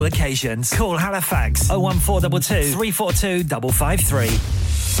Occasions. Call Halifax 01422 342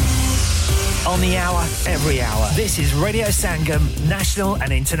 553. On the hour, every hour. This is Radio Sangam, national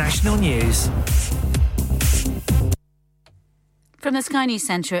and international news. From the Sky News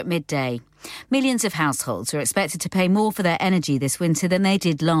Centre at midday. Millions of households are expected to pay more for their energy this winter than they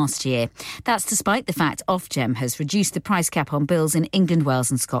did last year. That's despite the fact Ofgem has reduced the price cap on bills in England, Wales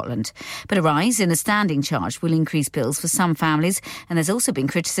and Scotland. But a rise in the standing charge will increase bills for some families, and there's also been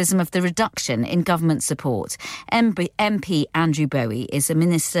criticism of the reduction in government support. MP Andrew Bowie is a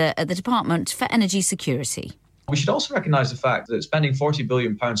minister at the Department for Energy Security. We should also recognise the fact that spending £40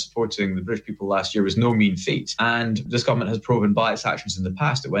 billion supporting the British people last year was no mean feat. And this government has proven by its actions in the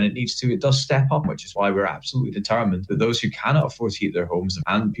past that when it needs to, it does step up, which is why we're absolutely determined that those who cannot afford to heat their homes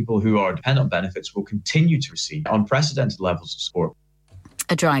and people who are dependent on benefits will continue to receive unprecedented levels of support.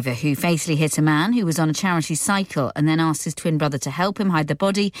 A driver who fatally hit a man who was on a charity cycle and then asked his twin brother to help him hide the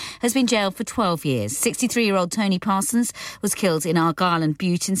body has been jailed for 12 years. 63-year-old Tony Parsons was killed in Argyll and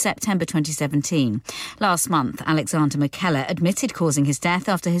Bute in September 2017. Last month, Alexander McKellar admitted causing his death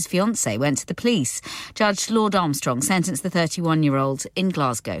after his fiancée went to the police. Judge Lord Armstrong sentenced the 31-year-old in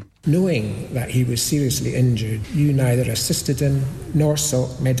Glasgow. Knowing that he was seriously injured, you neither assisted him nor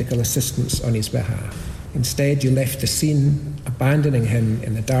sought medical assistance on his behalf. Instead, you left the scene, abandoning him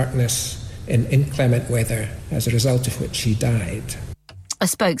in the darkness in inclement weather, as a result of which he died. A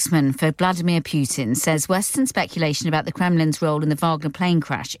spokesman for Vladimir Putin says Western speculation about the Kremlin's role in the Wagner plane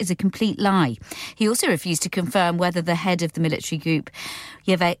crash is a complete lie. He also refused to confirm whether the head of the military group,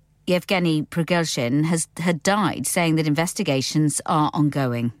 Yevgeny Prigozhin, had died, saying that investigations are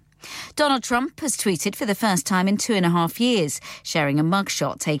ongoing. Donald Trump has tweeted for the first time in 2.5 years, sharing a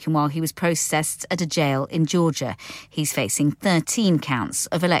mugshot taken while he was processed at a jail in Georgia. He's facing 13 counts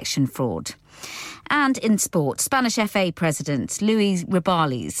of election fraud. And in sport, Spanish FA President Luis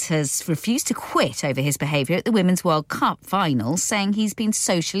Rubiales has refused to quit over his behaviour at the Women's World Cup final, saying he's been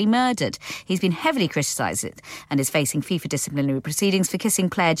socially murdered. He's been heavily criticised and is facing FIFA disciplinary proceedings for kissing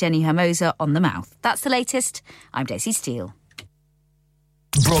player Jenny Hermosa on the mouth. That's the latest. I'm Daisy Steele.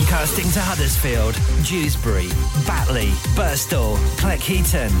 Broadcasting to Huddersfield, Dewsbury, Batley, Birstall,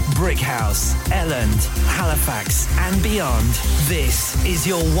 Cleckheaton, Brickhouse, Elland, Halifax and beyond. This is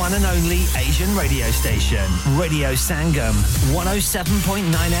your one and only Asian radio station. Radio Sangam,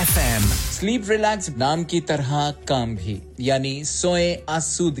 107.9 FM. Sleep Relax नाम की तरह काम भी, यानी सोए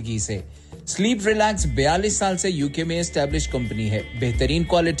आसूदगी से. Sleep relax 42 साल से यूके में एस्टैब्लिश कंपनी है बेहतरीन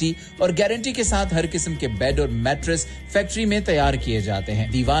क्वालिटी और गारंटी के साथ हर किस्म के बेड और मैट्रेस फैक्ट्री में तैयार किए जाते हैं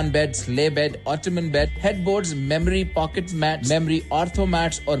दीवान bed slay bed ottoman bed headboards memory pocket mat memory ortho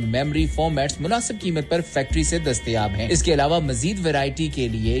mats और मेमोरी फोम मैट्स मुनासिब कीमत पर फैक्ट्री से दस्तयाब हैं इसके अलावा मजीद वैरायटी के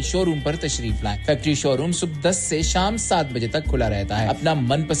लिए शोरूम पर तशरीफ लाएं फैक्ट्री शोरूम सुबह 10 से शाम 7 बजे तक खुला रहता है अपना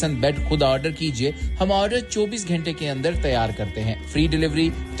मनपसंद बेड खुद ऑर्डर कीजिए हम ऑर्डर 24 घंटे के अंदर तैयार करते हैं free delivery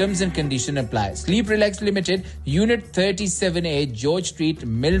terms and condition apply. Sleep Relax Limited, Unit 37A, George Street,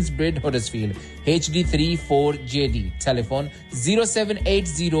 Millsbridge, Huddersfield, HD34JD. Telephone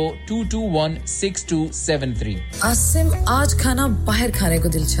 07802216273. Asim आज खाना बाहर खाने को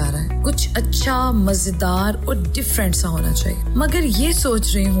दिल चाह रहा है कुछ अच्छा मजेदार और डिफरेंट सा होना चाहिए मगर ये सोच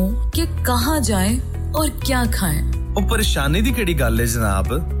रही हूँ कि कहाँ जाएं और क्या खाएं ओ परेशानी दी केड़ी गल है जनाब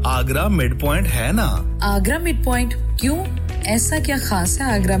आगरा मिड पॉइंट है ना आगरा मिड पॉइंट क्यों ऐसा क्या खास है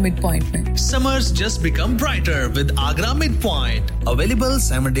आगरा मिड पॉइंट में Summers just become brighter with Agra Midpoint. Available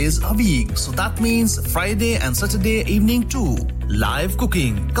 7 days a week. So that means Friday and Saturday evening too. Live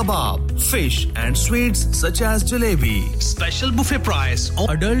cooking, kebab, fish and sweets such as jalebi. Special buffet price on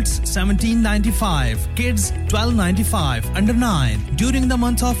adults $17.95, kids $12.95 under 9 during the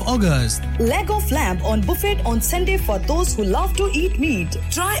month of August. Leg of lamb on buffet on Sunday for those who love to eat meat.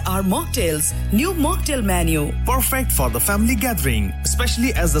 Try our mocktails. New mocktail menu. Perfect for the family gathering,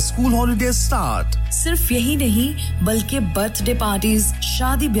 especially as the school holidays start. सिर्फ यही नहीं बल्कि birthday parties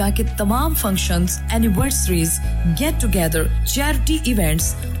शादी ब्याह के तमाम functions anniversaries get together charity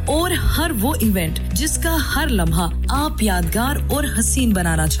events और हर वो इवेंट जिसका हर लम्हा आप यादगार और हसीन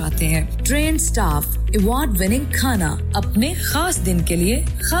बनाना चाहते हैं ट्रेन स्टाफ अवार्ड विनिंग खाना अपने खास दिन के लिए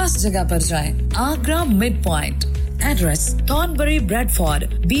खास जगह पर जाएं Agra mid point Address Thornbury Bradford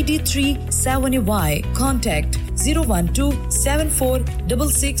BD3 7Y Contact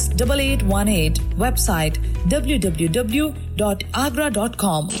 01274668818 Website www.agra.com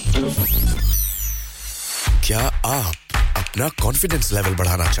क्या आप अपना कॉन्फिडेंस लेवल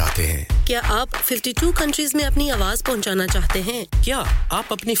बढ़ाना चाहते हैं? क्या आप 52 कंट्रीज में अपनी आवाज पहुंचाना चाहते हैं? क्या आप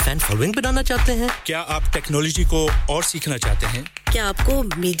अपनी फैन फॉलोइंग बनाना चाहते हैं? क्या आप टेक्नोलॉजी को और सीखना चाहते हैं? क्या आपको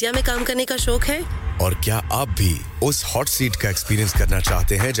मीडिया में काम करने का शौक है? और क्या आप भी उस हॉट सीट का एक्सपीरियंस करना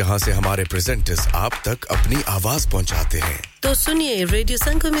चाहते हैं जहां से हमारे प्रेजेंटर्स आप तक अपनी आवाज पहुंचाते हैं? तो सुनिए, Radio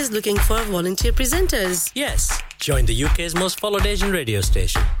Sangam is looking for volunteer presenters. Yes, join the UK's most followed Asian radio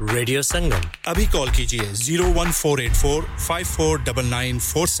station, Radio Sangam. Abhi call kijiye 01484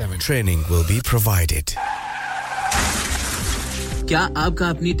 549947. Training will be provided. क्या आपका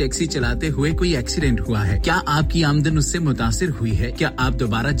अपनी टैक्सी चलाते हुए कोई एक्सीडेंट हुआ है? क्या आपकी आमदन उससे मुतासिर हुई है? क्या आप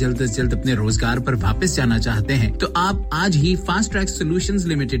दोबारा जल्द से जल्द अपने रोजगार पर वापस जाना चाहते हैं? तो आप आज ही फास्ट ट्रैक सॉल्यूशंस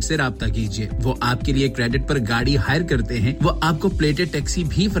लिमिटेड से राब्ता कीजिए। वो आपके लिए क्रेडिट पर गाड़ी हायर करते हैं। वो आपको प्लेटेड टैक्सी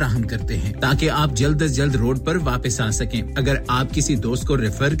भी फराहम करते हैं ताकि आप जल्द से जल्द रोड पर वापस आ सकें। अगर आप किसी दोस्त को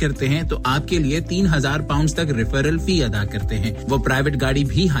रेफर करते हैं तो आपके लिए 3000 पाउंड तक रेफरल फी अदा करते हैं। वो प्राइवेट गाड़ी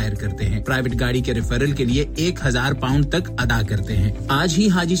भी हायर करते हैं। प्राइवेट गाड़ी के रेफरल के लिए 1000 पाउंड तक अदा करते हैं। आज ही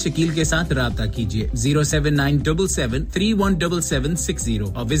हाजी शकील के साथ राब्ता कीजिए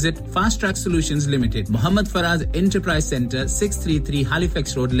 07977317760 और visit fast track solutions limited, Mohammad Faraz enterprise centre, 633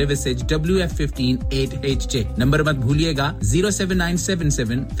 Halifax road, Liversedge, WF15 8HJ। Number मत भूलिएगा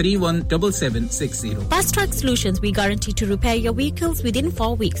 07977317760. Fast Track Solutions, we guarantee to repair your vehicles within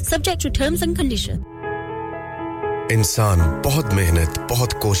 4 weeks, subject to terms and conditions. इंसान बहुत मेहनत,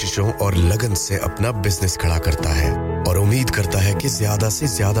 बहुत कोशिशों और लगन से अपना बिजनेस खड़ा करता है और उम्मीद करता है कि ज्यादा से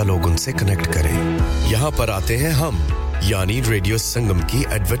ज्यादा लोग उनसे कनेक्ट करें। यहाँ पर आते हैं हम, यानी रेडियो संगम की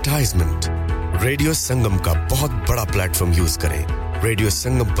एडवर्टाइजमेंट। रेडियो संगम का बहुत बड़ा प्लेटफॉर्म यूज करें। रेडियो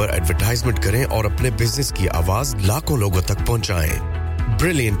संगम पर एडवर्टाइजमेंट करें और अपने बिजनेस की आवाज लाखों लोगों तक पहुंचाएं।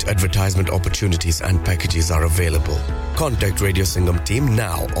 Brilliant advertisement opportunities and packages are available. Contact Radio Sangam team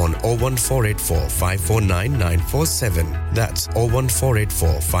now on 01484 549 947. That's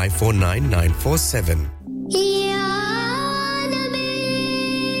 01484 549 947.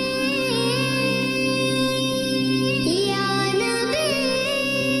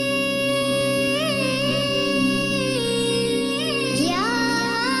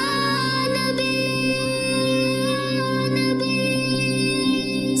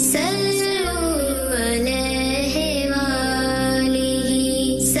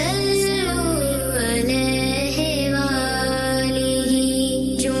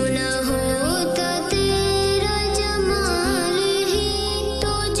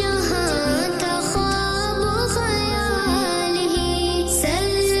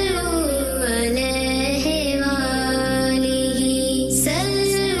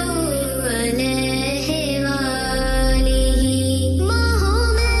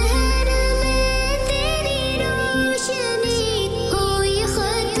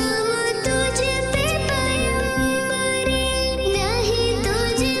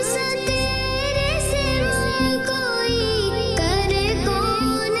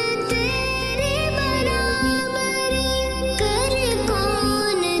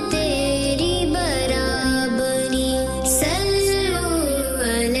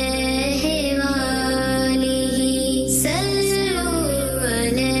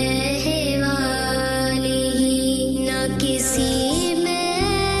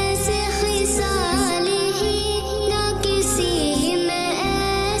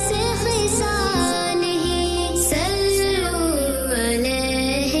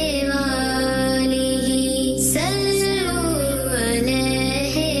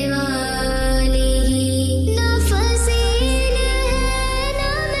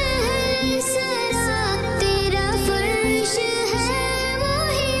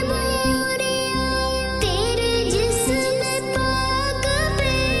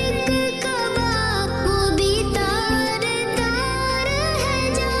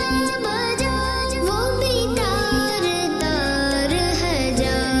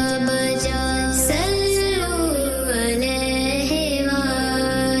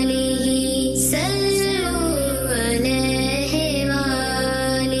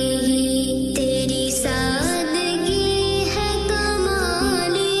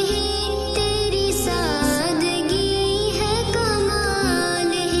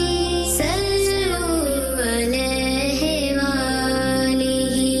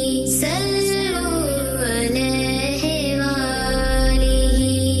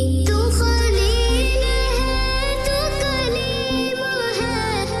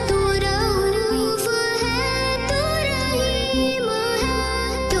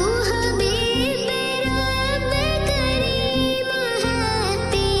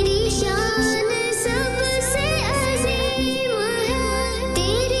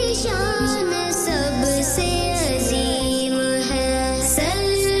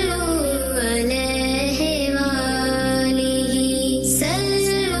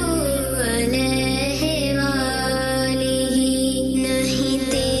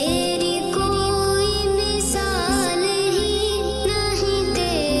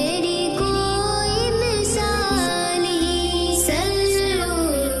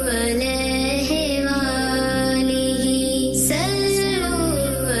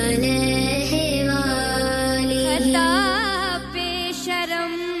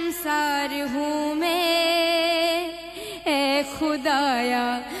 शर्मसार हूँ मैं ऐ खुदाया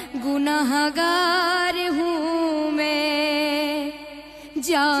गुनाहगार हूँ मैं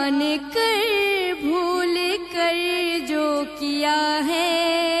जान कर भूल कर जो किया है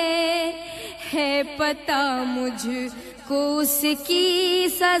पता मुझको उसकी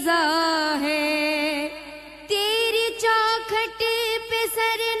सजा है तेरी चौखट पे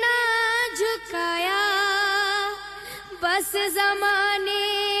सर ना झुकाया बस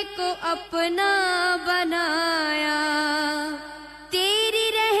ज़माने को अपना बनाया तेरी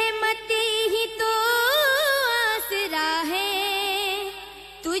रहमत ही तो आसरा है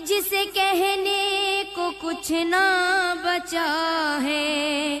तुझसे कहने को कुछ ना बचा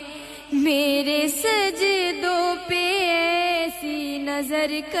है मेरे सजदों पे ऐसी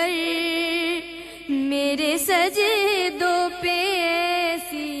नजर कर मेरे सजदों पे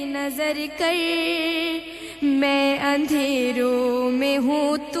ऐसी नजर कर मैं अंधेरों में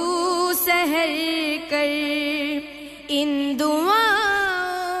हूँ तू सहर कर इन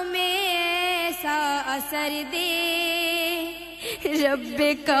दुआओं में ऐसा असर दे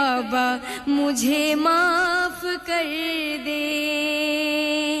रब्बे काबा मुझे माफ कर दे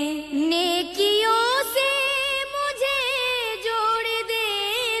नेकियों से मुझे जोड़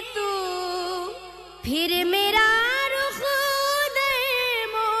दे तू फिर मेरा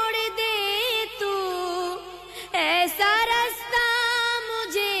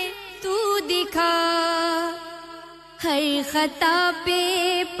हर खता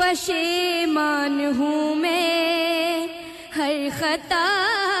पे पशेमान हूँ मैं हर खता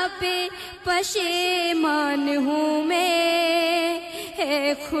पे पशेमान हूँ मैं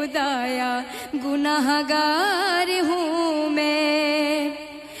है खुदाया गुनाहगार हूँ मैं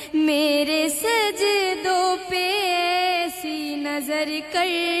मेरे सजदों पे ऐसी नजर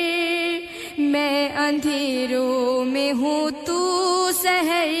कर मैं अंधेरों में हूँ तू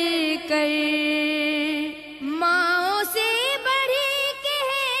सहर कर माँओं से बढ़ के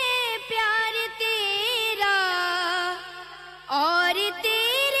है प्यार तेरा और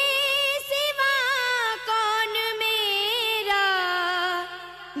तेरे सिवा कौन मेरा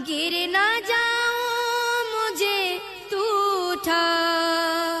गिर ना जाऊं मुझे तू उठा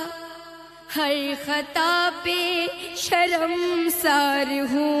हर खता पे शर्मसार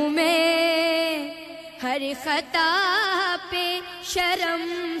हूँ मैं हर खता पे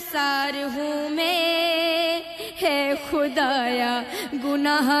शर्मसार हूँ मैं है खुदाया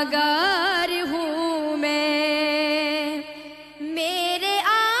गुनाहगार हूँ मैं मेरे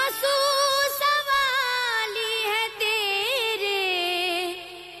आंसू सवाली है तेरे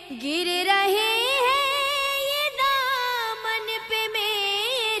गिर रहे हैं ये दामन पे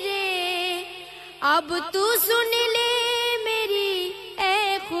मेरे अब तू सुन ले मेरी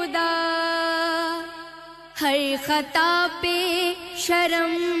ऐ खुदा हर खता पे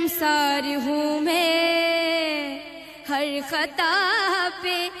शर्मसार हूँ मैं हर खता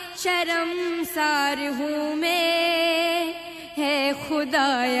पे शर्मसार हूँ मैं है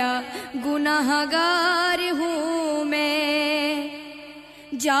खुदाया गुनाहगार हूँ मैं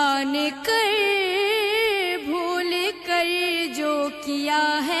जान कर भूल कर जो किया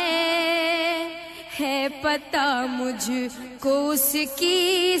है पता मुझको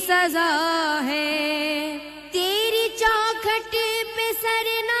उसकी सजा है तेरी चौखट पे सर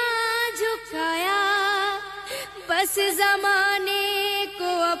ना झुकाया बस ज़माने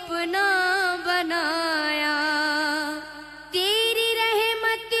को अपना बनाया तेरी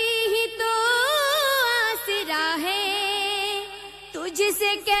रहमत ही तो आसरा है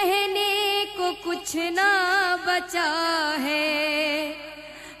तुझसे कहने को कुछ ना बचा है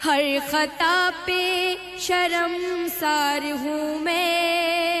हर खता पे शर्मसार हूँ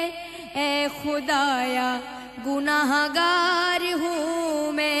मैं ऐ खुदाया गुनाहगार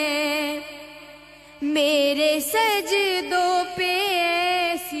हूँ मैं मेरे सजदों पे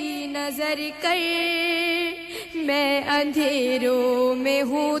ऐसी नजर कर मैं अंधेरों में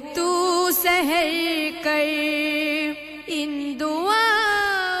हूँ तू सहर कर इन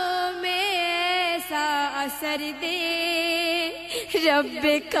दुआओं में ऐसा असर दे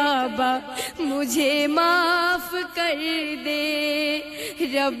रब्बे काबा मुझे माफ कर दे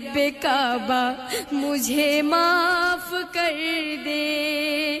रब्बे काबा मुझे माफ कर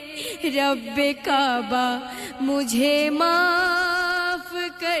दे रब्बे काबा मुझे माफ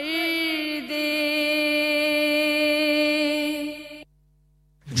कर दे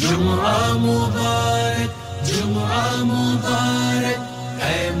जुम्आ मुबारक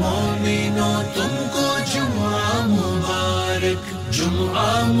ऐ मोमिनो तुमको जुम्आ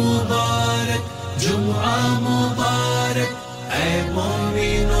मुबारक जुम्आ मुबारक ऐ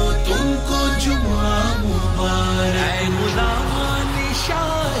मोमिनो तुमको जुम्आ मुबारक ऐ गुलामान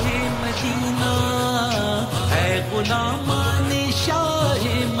शाही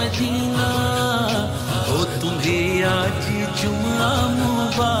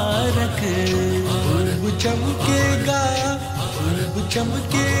चमकेगा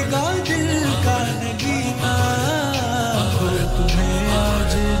दिल का नगीना और तुम्हें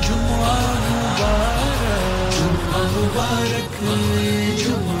आज जुम्मा मुबारक जुम्मा मुबारक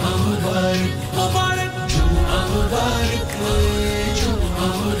जुम्मा मुबारक मुबारक जुम्मा मुबारक जुम्मा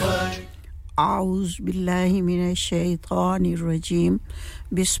मुबारक أعوذ بالله من الشيطان الرجيم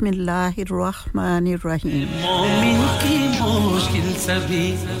بسم الله الرحمن الرحيم مومن کی مشکل سبھی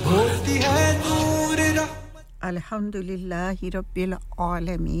ہوتی ہے نور الحمد لله رب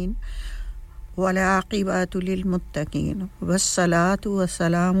العالمين والعاقبة للمتقين والصلاة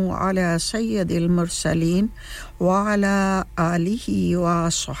والسلام على سيد المرسلين وعلى آله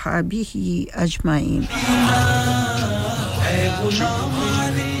وصحابه أجمعين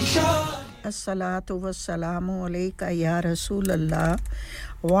الصلاة والسلام عليك يا رسول الله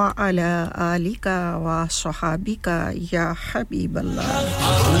وعلى آلك وصحابك يا حبيب الله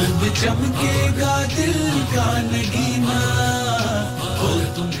خوب چمکیگا دل کا نگینا اور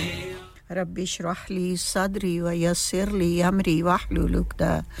تمہیں رب اشرح لي صدري ويسر لي أمري واحلل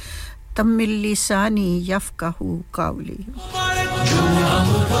عقدة من لساني يفقهوا قولي جمعہ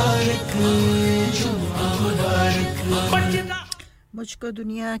مبارک جمعہ مبارک مجھ کو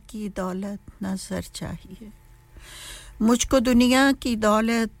دنیا کی دولت نظر چاہیے مجھ کو دنیا کی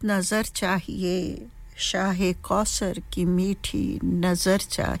دولت نظر چاہیے شاہ کوثر کی میٹھی نظر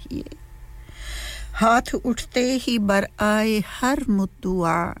چاہیے ہاتھ اٹھتے ہی بر آئے ہر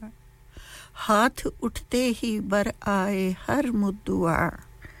مدعا ہاتھ اٹھتے ہی بر آئے ہر مدعا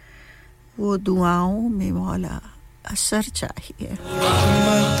وہ دعاؤں میں مولا اثر چاہیے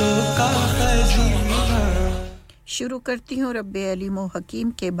رحمتوں کا خزینہ شروع کرتی ہوں رب علیم و حکیم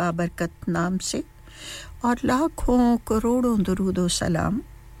کے بابرکت نام سے اور لاکھوں کروڑوں درود و سلام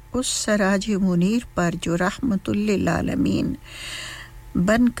اس سراج منیر پر جو رحمت للعالمین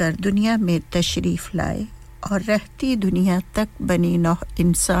بن کر دنیا میں تشریف لائے اور رہتی دنیا تک بنی نوع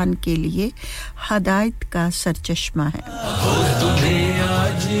انسان کے لیے ہدایت کا سرچشمہ ہے تمہیں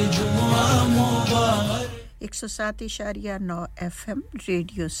آج جمعہ مبارک 107.9 FM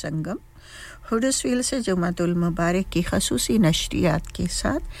ریڈیو سنگم ہڈسویل سے جمعۃ المبارک کی خصوصی نشریات کے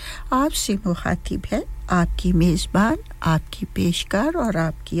ساتھ آپ سے مخاطب ہے آپ کی میزبان آپ کی پیشکار اور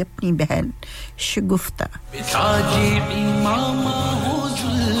آپ کی اپنی بہن شگفتہ تاج امام ہو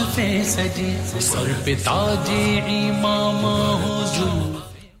زلفیں سجی سر پہ تاج امام ہو زلفیں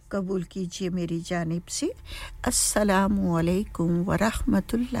قبول کیجئے میری جانب سے السلام علیکم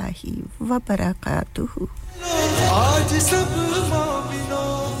ورحمۃ اللہ وبرکاتہ آج سب مومنوں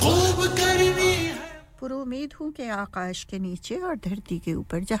خوب کرنی ہے پر امید ہوں کہ آکاش کے نیچے اور دھرتی کے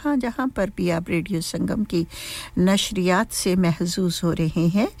اوپر جہاں جہاں پر بھی آپ ریڈیو سنگم کی نشریات سے محظوظ ہو رہے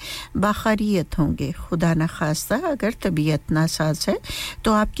ہیں باخیریت ہوں گے خدا نخواستہ اگر طبیعت ناساز ہے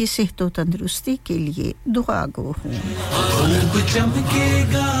تو آپ کی صحت و تندرستی کے لیے دعا گو ہوں خوب چمکے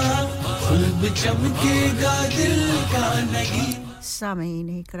گا دل کا نگین سامعین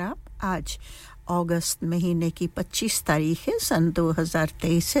اکرام آج اگست مہینے کی 25 تاریخ ہے سن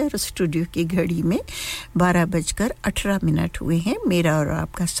 2023 ہے اور اسٹوڈیو کی گھڑی میں 12:18 ہوئے ہیں میرا اور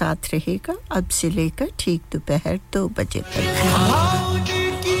آپ کا ساتھ رہے گا اب سے لے کر ٹھیک دوپہر 2 بجے تک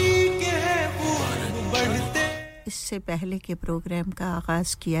اس سے پہلے کے پروگرام کا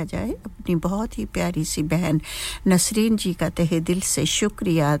آغاز کیا جائے اپنی بہت ہی پیاری سی بہن نسرین جی کا تہہ دل سے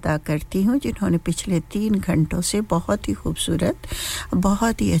شکریہ ادا کرتی ہوں جنہوں نے پچھلے 3 گھنٹوں سے بہت ہی خوبصورت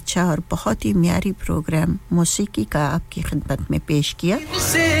بہت ہی اچھا اور بہت ہی معیاری پروگرام موسیقی کا آپ کی خدمت میں پیش کیا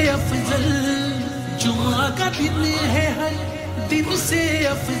سے افضل جمعہ کا دن ہے ہر دن سے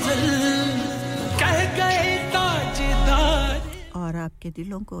افضل کہہ گئے تاجدار اور آپ کے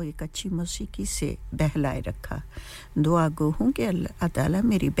دلوں کو ایک اچھی موسیقی سے بہلائے رکھا دعا گو ہوں کہ اللہ تعالیٰ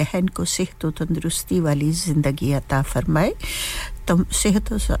میری بہن کو صحت و تندرستی والی زندگی عطا فرمائے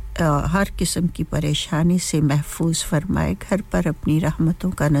صحت و ہر قسم کی پریشانی سے محفوظ فرمائے گھر پر اپنی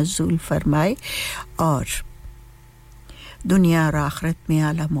رحمتوں کا نزول فرمائے اور دنیا اور آخرت میں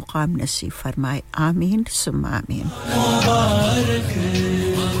اعلیٰ مقام نصیب فرمائے آمین ثم آمین مبارک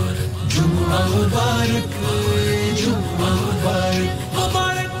جمعہ مبارک جمعہ مبارک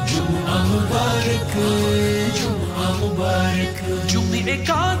مبارک جمعہ مبارک جمعہ مبارک جمعے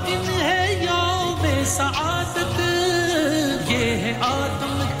کا دن ہے یوم سعادت یہ ہے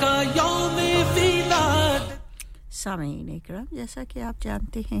آدم کا یوم ولادت سامعین اکرام جیسا کہ آپ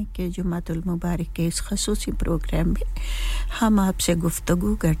جانتے ہیں کہ جمعۃ المبارک کے اس خصوصی پروگرام میں ہم آپ سے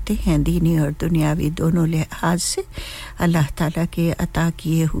گفتگو کرتے ہیں دینی اور دنیاوی دونوں لحاظ سے اللہ تعالیٰ کے عطا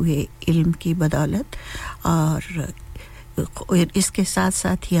کیے ہوئے علم کی بدولت اور اس کے ساتھ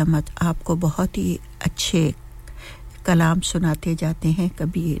ساتھ ہی ہم آپ کو بہت ہی اچھے کلام سناتے جاتے ہیں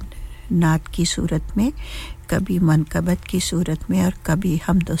کبھی नात की सूरत में कभी मनकबत की सूरत में और कभी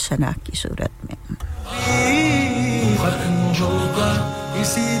हमद व सना की सूरत में खत्म होगा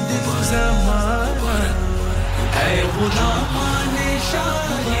इसी दिन ज़माना ऐ गुलामाने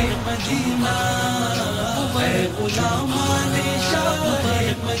शाहे मदीना ऐ गुलामाने शाहे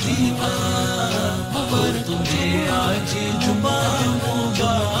मदीना और तुम्हें आज जुमा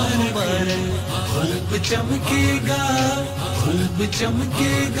मुबारक खूब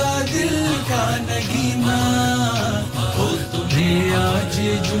चमकेगा दिल का नगीना हो तुम्हें आज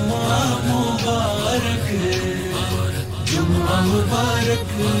जुमा मुबारक जुमा मुबारक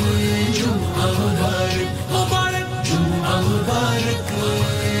जुमा मुबारक मुबारक जुमा मुबारक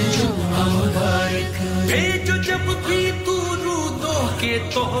जुमा मुबारक भेजो जब भी तू रूदों के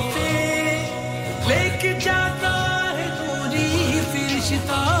तोहफे लेके जाता है दूरी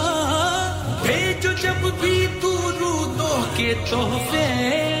फिरिश्ता भेजो जब भी तू रूदों के तोहफे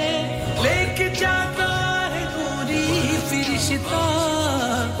लेके जाता है दूरी फिरिश्ता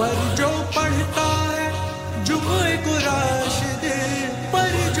पर जो पढ़ता है जुमे को राशिद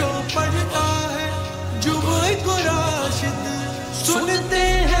पर जो पढ़ता है जुमे को राशिद सुनते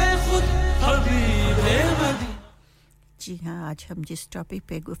हैं खुद हबीबे मदीना जी हाँ आज हम जिस टॉपिक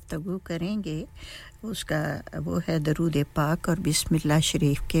पे गुफ्तगू करेंगे उसका वो है दरूद पाक और बिस्मिल्लाह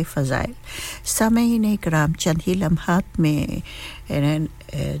शरीफ के फ़ज़ाइल सामईन इकराम चंद ही लम्हात में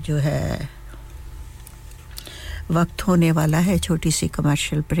जो है वक्त होने वाला है छोटी सी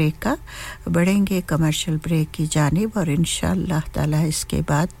कमर्शियल ब्रेक का बढ़ेंगे कमर्शियल ब्रेक की जानिब और इंशाअल्लाह ताला इसके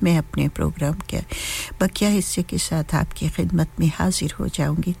बाद मैं अपने प्रोग्राम के बकिया हिस्से के साथ आपकी खिदमत में हाजिर हो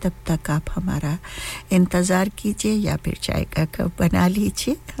जाऊंगी तब तक आप हमारा इंतज़ार कीजिए या फिर चाय का कप बना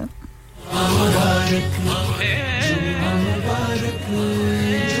लीजिए मुबारक मुबारक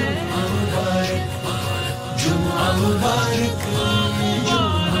जुमा मुबारक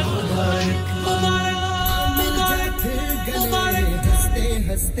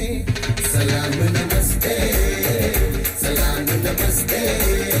हंसते सलाम नमस्ते सलाम नमस्ते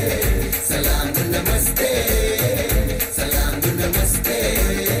सलाम नमस्ते सलाम नमस्ते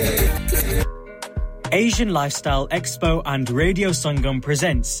Asian Lifestyle Expo and Radio Sangam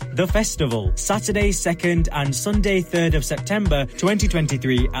presents The Festival, Saturday 2nd and Sunday 3rd of September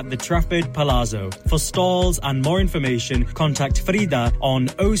 2023 at the Trafford Palazzo. For stalls and more information, contact Frida on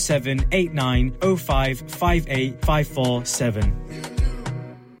 0789 05 58 547.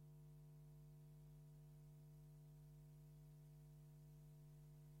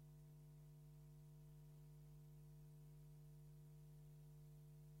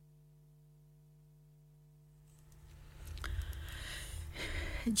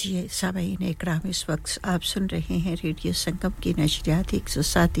 जी सामईन इकराम इस वक्त आप सुन रहे हैं रेडियो संगम की नशरियात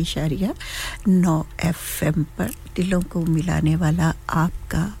 107.9 FM पर दिलों को मिलाने वाला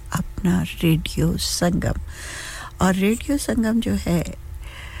आपका अपना रेडियो संगम और रेडियो संगम जो है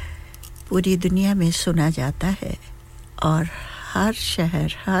पूरी दुनिया में सुना जाता है और हर शहर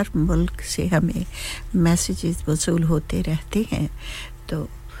हर मुल्क से हमें मैसेजेस वसूल होते रहते हैं तो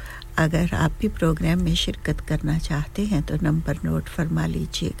अगर आप भी प्रोग्राम में शिरकत करना चाहते हैं तो नंबर नोट फरमा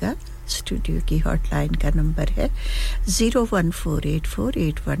लीजिएगा स्टूडियो की हॉटलाइन का नंबर है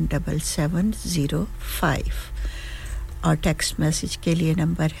 01484817705 और टेक्स्ट मैसेज के लिए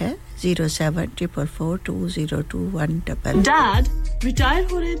नंबर है 074442021 डैड रिटायर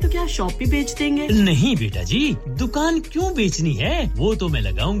हो रहे हैं तो क्या शॉप भी बेच देंगे नहीं बेटा जी दुकान क्यों बेचनी है वो तो मैं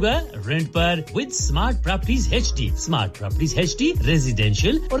लगाऊंगा रेंट पर with smart properties HD smart properties HD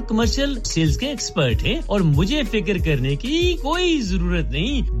residential और कमर्शियल सेल्स के एक्सपर्ट हैं और मुझे फिक्र करने की कोई जरूरत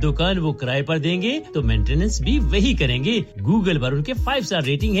नहीं दुकान वो किराए पर देंगे तो मेंटेनेंस भी वही करेंगे गूगल पर उनके 5 स्टार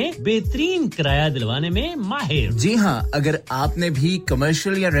रेटिंग है बेहतरीन किराया दिलवाने में माहिर जी हां अगर आपने भी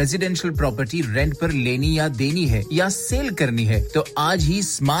कमर्शियल या रेजिडेंशियल प्रॉपर्टी रेंट पर लेनी या देनी है या सेल करनी है तो आज ही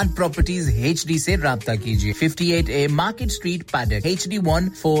स्मार्ट प्रॉपर्टीज एचडी से राब्ता कीजिए 58A market street Paddock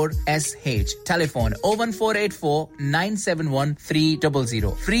HD14SH telephone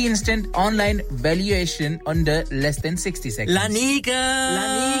 01484971300 free instant online valuation under less than 60 seconds लानिका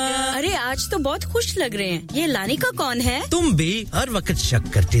अरे आज तो बहुत खुश लग रहे हैं ये लानिका कौन है तुम भी हर वक्त शक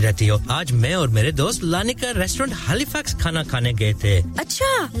करती रहती हो आज मैं और मेरे दोस्त लानिका रेस्टोरेंट हैलिफैक्स खाना खाने गए थे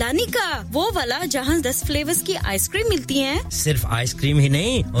अच्छा लानिका वो वाला जहां 10 फ्लेवर्स की आइसक्रीम मिलती है सिर्फ आइसक्रीम ही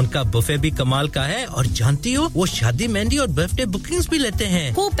नहीं उनका बुफे भी कमाल का है और जानती हो वो शादी मेहंदी और बर्थडे बुकिंग्स भी लेते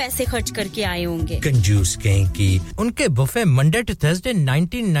हैं खूब पैसे खर्च करके आए होंगे कंजूस कहीं की उनके buffet Monday to Thursday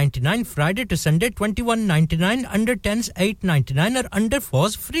 1999 Friday to Sunday 2199 under 10s 899 और अंडर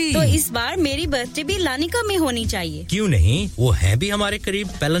 4s फ्री तो इस बार मेरी बर्थडे भी लानिका में होनी चाहिए क्यों नहीं वो है भी हमारे करीब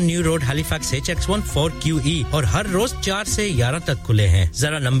पेलन न्यू रोड हैलिफैक्स HX14QE और हर रोज 4 से 11 तक खुले हैं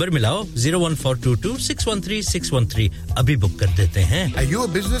जरा नंबर मिलाओ 01422613613 अभी बुक कर देते हैं Are you a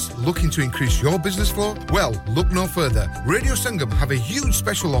business looking to increase your business flow? Well, look no further. Radio Sangam have a huge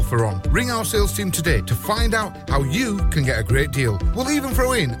special offer on. Ring our sales team today to find out how you can get a great deal. We'll even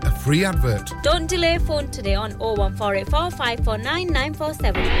throw in a free advert. Don't delay, phone today on 01484 549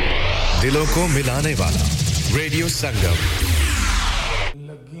 947. दिलों को मिलाने वाला radio संगम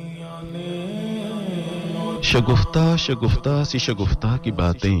शगुफ्ता सी शगुफ्ता की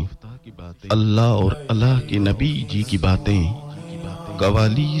बातें अल्लाह और अल्लाह के नबी जी की बातें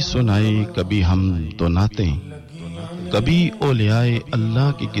कवाली सुनाए कभी हम तो नातें कभी औलियाए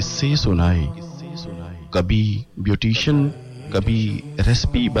अल्लाह के किस्से सुनाए कभी ब्यूटिशियन कभी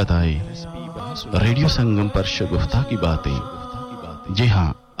रेसिपी बताए रेडियो संगम पर शगुफ्ता की बातें जी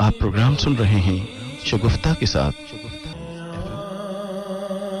हां आप प्रोग्राम सुन रहे हैं शगुफ्ता के साथ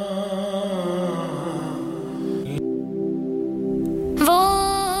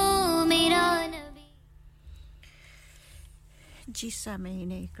जी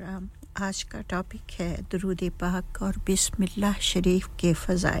सामीन इकराम आज का टॉपिक है दुरूद पाक और बिस्मिल्लाह शरीफ के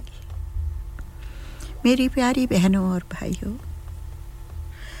फज़ाइल मेरी प्यारी बहनों और भाइयों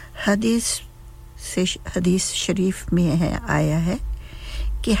हदीस शरीफ में आया है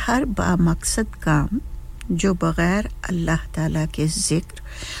कि हर बामकसद काम जो बगैर अल्लाह ताला के ज़िक्र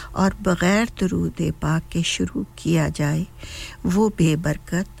और बगैर दुरूद पाक के शुरू किया जाए वो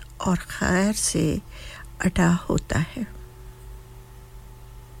बेबरकत और खैर से अटा होता है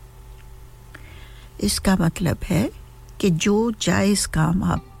इसका मतलब है कि जो जायज़ काम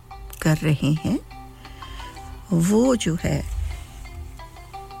आप कर रहे हैं वो जो है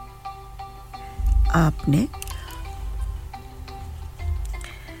आपने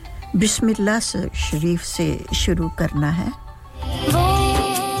बिस्मिल्लाह शरीफ से शुरू करना है वो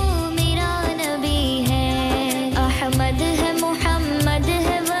मेरा नबी है अहमद है मोहम्मद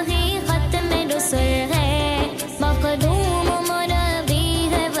है वही खत्म रसूल है मखदूम मुनबी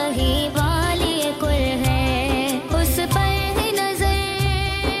है वही वाली कुल है उस पर ही नजर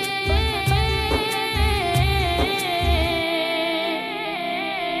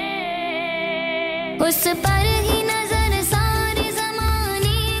उस पर ही नजर सारे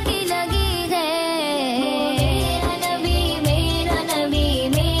ज़माने की लगी है मेरा नबी मेरा नबी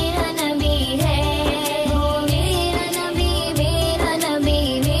मेरा नबी है वो मेरा नबी मेरा नबी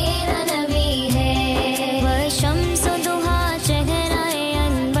मेरा नबी है वह शम्स दुहा चेहराए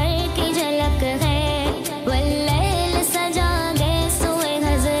अनवर की झलक है वल्लैल सजा गए सोए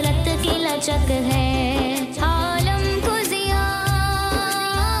हजरत की लचक है आलम को जिया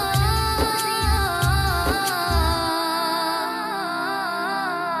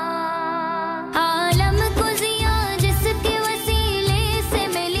आलम को जिया जिसके वसीले से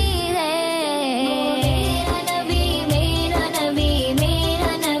मिली है मेरा नबी मेरा नबी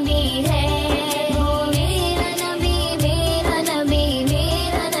मेरा नबी है वो मेरा नबी मेरा नबी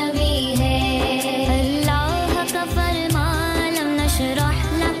मेरा नबी है अल्लाह का फरमान लम नशरह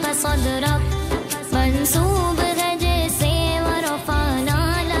लक सदरक मंसूब है जैसे वरफाना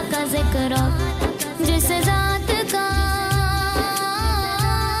लक ज़िक्रक जिस ज़ात का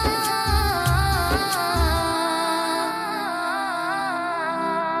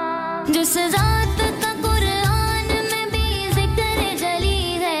जिस ज़ात का कुरान में भी ज़िक्र जली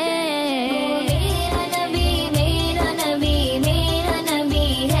है मेरा नबी मेरा नबी मेरा नबी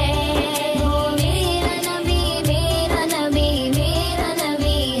है वो मेरा नबी मेरा नबी मेरा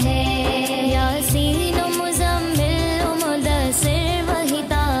नबी है यासीन मुज़म्मिल मुदस्सिर वही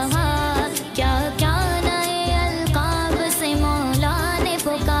ताहा क्या क्या नए अलकाब से मौला ने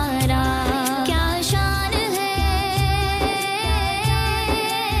पुकारा क्या शान है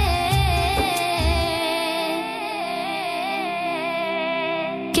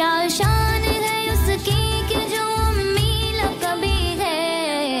क्या शान है उसकी कि जो अम्मी लक़बी है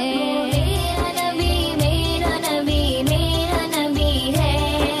मेरा नबी मेरा नबी मेरा नबी है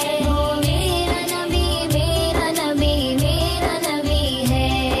वो मेरा नबी मेरा नबी मेरा नबी है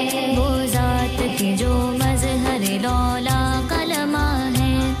वो ज़ात की जो मज़हर लौला कलमा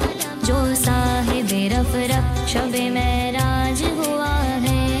है जो साहिब रफ़रफ़ शब मेराज हुआ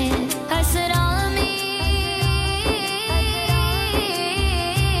है असरा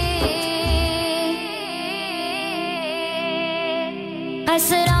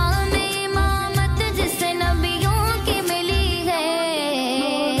असरा में इमामत जिस नबियों की मिली है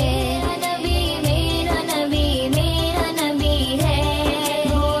मेरा नबी मेरा नबी मेरा नबी है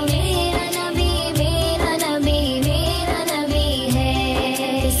वो मेरा नबी मेरा नबी मेरा नबी है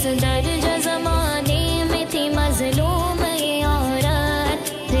इस दर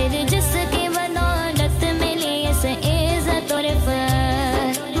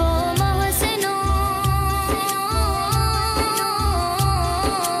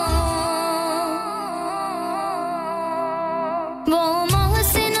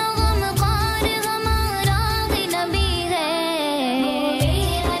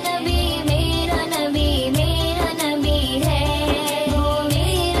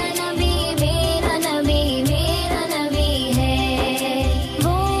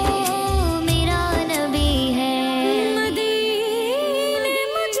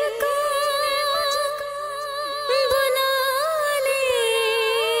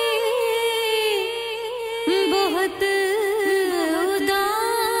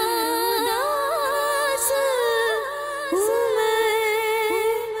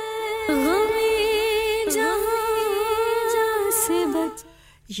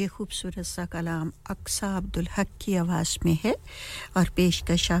ये खूबसूरत सा कलाम अक्सा अब्दुल हक की आवाज़ में है और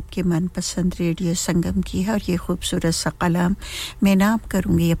पेशकश आपके मनपसंद रेडियो संगम की है और ये खूबसूरत सा कलाम मैं नाम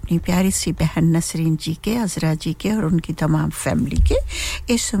करूँगी अपनी प्यारी सी बहन नसरीन जी के अज़रा जी के और उनकी तमाम फैमिली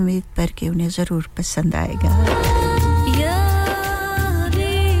के इस उम्मीद पर कि उन्हें ज़रूर पसंद आएगा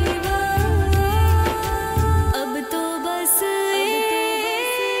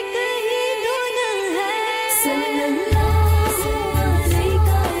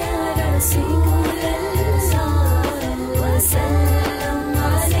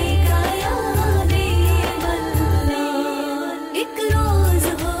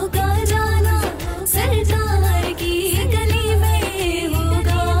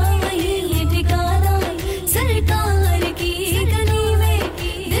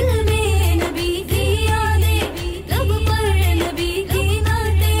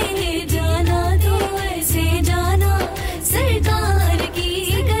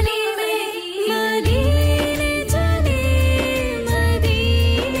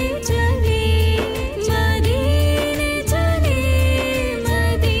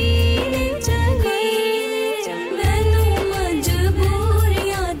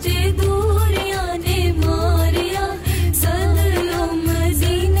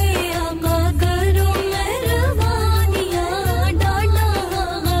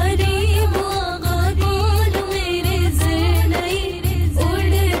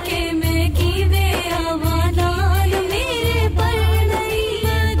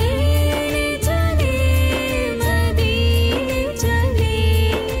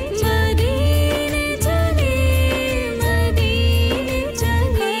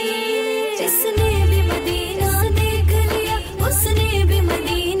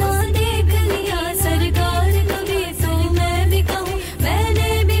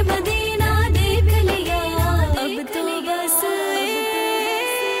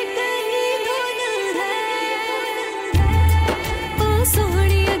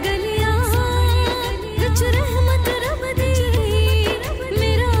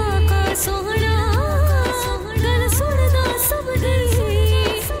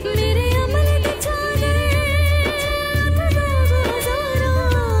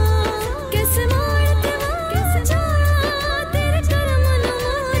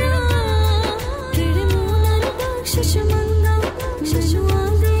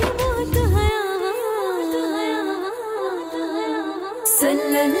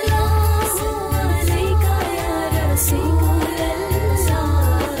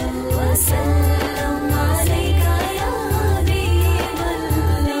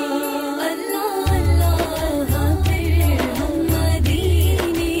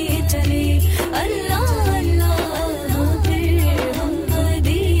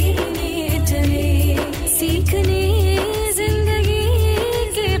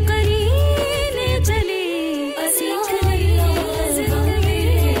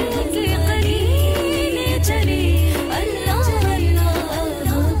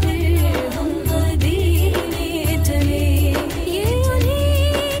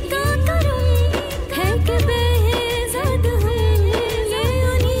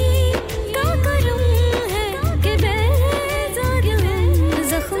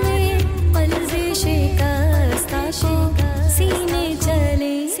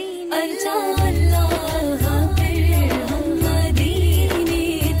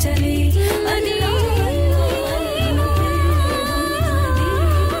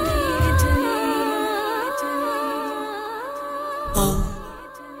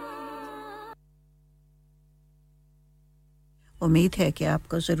उम्मीद है कि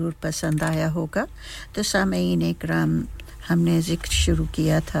आपको ज़रूर पसंद आया होगा तो सामीन इकराम हमने ज़िक्र शुरू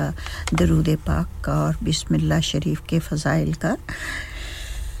किया था दरूद पाक का और बिस्मिल्लाह शरीफ के फ़ज़ाइल का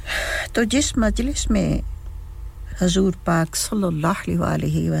तो जिस मजलिस में हुज़ूर पाक सल्लल्लाहु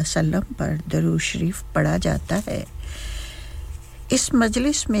अलैहि वसल्लम पर दरूद शरीफ पढ़ा जाता है इस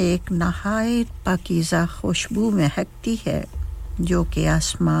मजलिस में एक नहायत पाकीज़ा खुशबू महकती है जो कि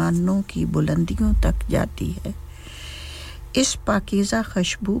आसमानों की बुलंदियों तक जाती है इस पाकीज़ा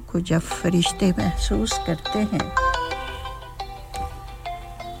खुशबू को जब फरिश्ते महसूस करते हैं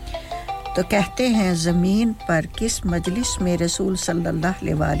तो कहते हैं ज़मीन पर किस मजलिस में रसूल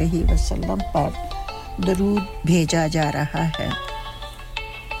सल्लल्लाहु अलैहि वसल्लम पर दरूद भेजा जा रहा है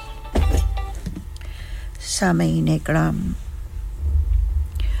सामीन इकराम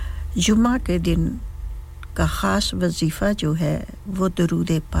जुमा के दिन का ख़ास वजीफ़ा जो है वो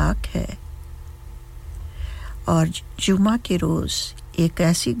दरूद पाक है और जुमा के रोज़ एक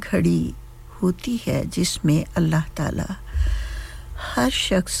ऐसी घड़ी होती है जिसमें अल्लाह ताला हर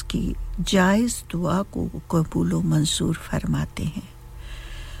शख्स की जायज़ दुआ को कबूल व मंजूर फरमाते हैं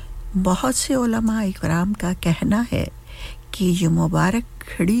बहुत से उलमा इकराम का कहना है कि ये मुबारक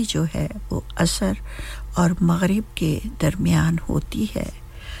घड़ी जो है वो असर और मगरिब के दरमियान होती है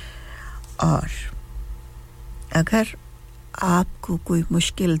और अगर आपको कोई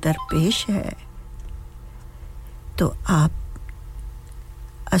मुश्किल दरपेश है तो आप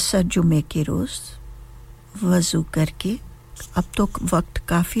असर जुमे के रोज़ वज़ू करके अब तो वक्त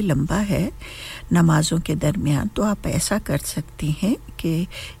काफ़ी लंबा है नमाज़ों के दरमियान तो आप ऐसा कर सकते हैं कि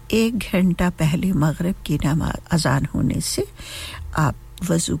 1 घंटा पहले मगरिब की नमाज अज़ान होने से आप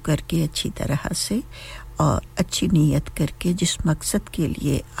वज़ू करके अच्छी तरह से और अच्छी नीयत करके जिस मकसद के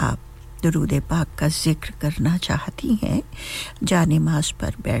लिए आप दुरूद पाक का जिक्र करना चाहती हैं जानिमाज़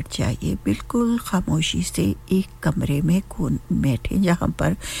पर बैठ जाइए बिल्कुल खामोशी से एक कमरे में बैठें जहाँ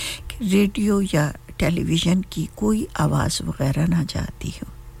पर रेडियो या टेलीविज़न की कोई आवाज़ वगैरह ना जाती हो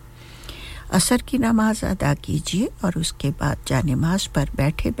असर की नमाज अदा कीजिए और उसके बाद जानिमाज़ पर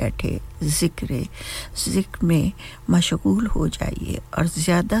बैठे-बैठे ज़िक्र में मशगूल हो जाइए और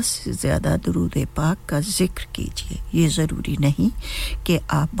ज़्यादा से ज़्यादा दुरूद पाक का ज़िक्र कीजिए ये ज़रूरी नहीं कि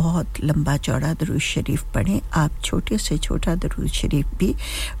आप बहुत लंबा चौड़ा दुरूद शरीफ पढ़ें आप छोटे से छोटा दुरूद शरीफ भी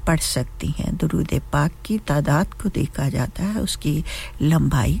पढ़ सकती हैं दुरूद पाक की तादाद को देखा जाता है उसकी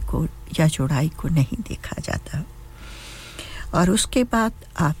लंबाई को या चौड़ाई को नहीं देखा जाता और उसके बाद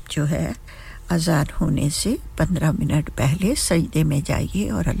आप जो है अज़ान होने से 15 मिनट पहले सजदे में जाइए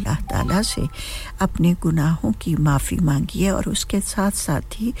और अल्लाह ताला से अपने गुनाहों की माफ़ी मांगिए और उसके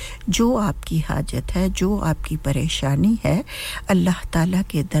साथ-साथ ही जो आपकी हाजत है जो आपकी परेशानी है अल्लाह ताला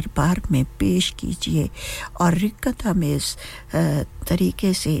के दरबार में पेश कीजिए और रिक्कत आमेज़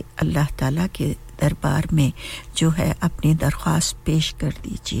तरीके से अल्लाह ताला के दरबार में जो है अपनी दरख्वास्त पेश कर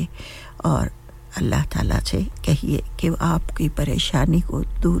दीजिए और अल्लाह ताला से कहिए कि आपकी परेशानी को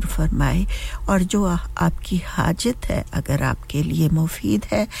दूर फरमाए और जो आपकी हाजत है अगर आपके लिए मुफीद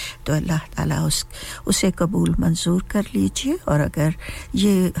है तो अल्लाह ताला उसे कबूल मंजूर कर लीजिए और अगर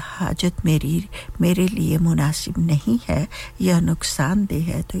ये हाजत मेरे लिए मुनासिब नहीं है या नुकसानदेह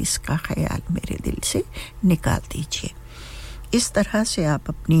है तो इसका ख्याल मेरे दिल से निकाल दीजिए इस तरह से आप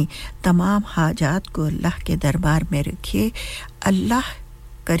अपनी तमाम हाजात को अल्लाह के दरबार में रखिए अल्लाह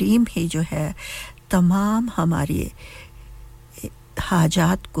करीम ही जो है तमाम हमारी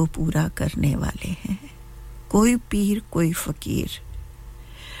हाजात को पूरा करने वाले हैं कोई पीर कोई फकीर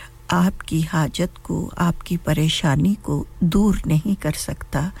आपकी हाजत को आपकी परेशानी को दूर नहीं कर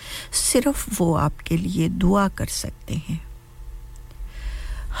सकता सिर्फ वो आपके लिए दुआ कर सकते हैं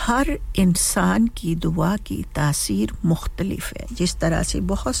हर इंसान की दुआ की तासीर मुख्तलिफ है जिस तरह से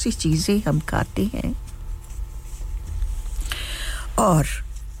बहुत सी चीज़ें हम खाते हैं और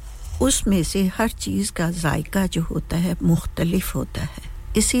उसमें से हर चीज़ का जायका जो होता है मुख्तलिफ होता है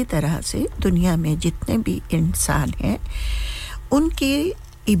इसी तरह से दुनिया में जितने भी इंसान हैं उनकी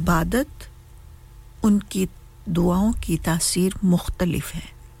इबादत उनकी दुआओं की तासीर मुख्तलिफ है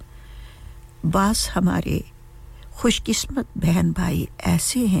बास हमारे खुशकिस्मत बहन भाई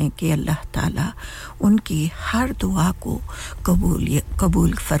ऐसे हैं कि अल्लाह ताला उनकी हर दुआ को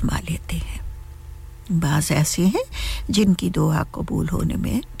कबूल फरमा लेते हैं बाज़ ऐसे हैं जिनकी दुआ कबूल होने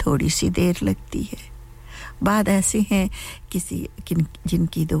में थोड़ी सी देर लगती है बाद ऐसे हैं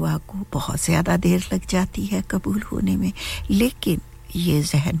जिनकी दुआ को बहुत ज़्यादा देर लग जाती है कबूल होने में लेकिन ये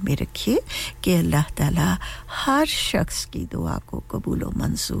ज़हन में रखिए कि अल्लाह ताला हर शख्स की दुआ को कबूल व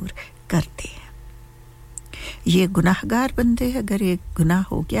मंजूर करते हैं ये गुनाहगार बंदे अगर एक गुनाह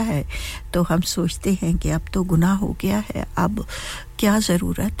हो गया है तो हम सोचते हैं कि अब तो गुनाह हो गया है अब क्या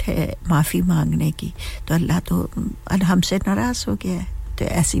ज़रूरत है माफ़ी मांगने की तो अल्लाह तो हमसे नाराज़ हो गया है तो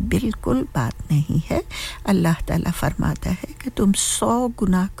ऐसी बिल्कुल बात नहीं है अल्लाह ताला फरमाता है कि तुम 100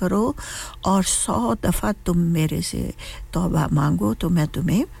 गुनाह करो और 100 दफ़ा तुम मेरे से तौबा मांगो तो मैं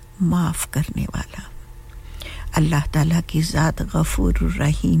तुम्हें माफ़ करने वाला अल्लाह ताला की ज़ात गफूर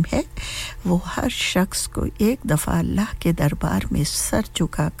रहीम है वो हर शख्स को एक दफ़ा अल्लाह के दरबार में सर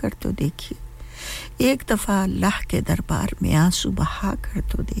झुकाकर तो देखिए एक दफ़ा अल्लाह के दरबार में आंसू बहाकर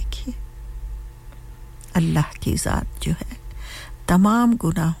तो देखिए अल्लाह की ज़ात जो है तमाम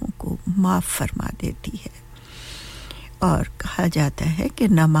गुनाहों को माफ़ फरमा देती है और कहा जाता है कि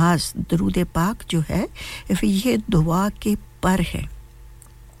नमाज दुरूद पाक जो है ये दुआ के पर है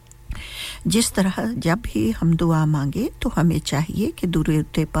जिस तरह जब भी हम दुआ मांगे तो हमें चाहिए कि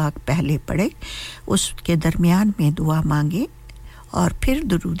दुरूद पाक पहले पढ़े उसके दरमियान में दुआ मांगे और फिर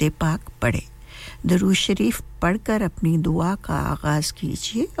दुरूद पाक पढ़े दरूद शरीफ पढ़कर अपनी दुआ का आगाज़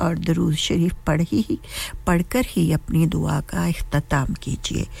कीजिए और दरूद शरीफ पढ़कर ही अपनी दुआ का इख्तिताम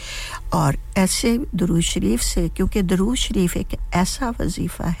कीजिए और ऐसे दरूद शरीफ से क्योंकि दरूद शरीफ एक ऐसा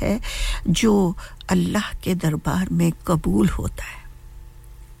वजीफ़ा है जो अल्लाह के दरबार में कबूल होता है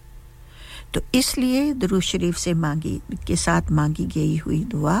तो इसलिए दुरूद शरीफ से मांगी के साथ मांगी गई हुई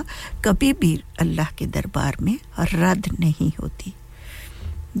दुआ कभी भी अल्लाह के दरबार में रद्द नहीं होती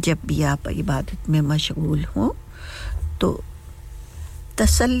जब भी आप इबादत में मशगूल हो तो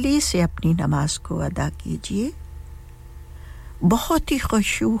तसल्ली से अपनी नमाज को अदा कीजिए बहुत ही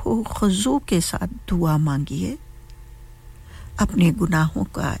खुशू हो खुजू के साथ दुआ मांगिए अपने गुनाहों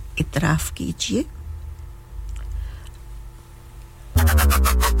का इतराफ कीजिए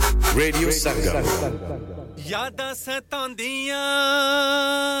रेडियो संगम यादां सतांदियां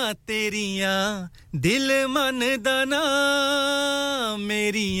तेरियां दिल मन दा ना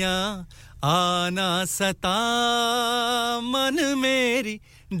मेरियां आना सता मन मेरी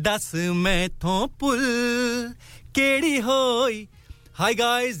दस मैथों पुल केड़ी होई Hi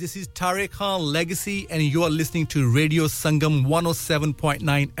guys, this is Tariq Khan Legacy and you are listening to Radio Sangam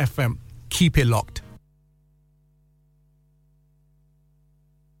 107.9 FM. Keep it locked.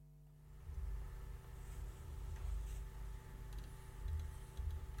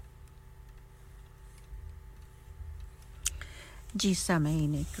 जी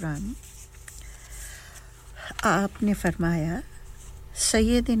सामीन इकराम आपने फरमाया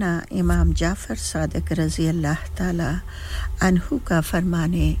सैयदना इमाम जाफर सादिक रज़ी अल्लाह ताला अन्हु का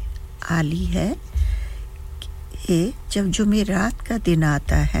फरमाने आली है कि जब जुमेरात का दिन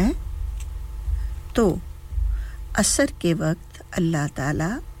आता है तो असर के वक्त अल्लाह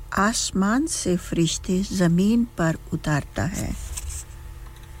ताला आसमान से फरिश्ते ज़मीन पर उतारता है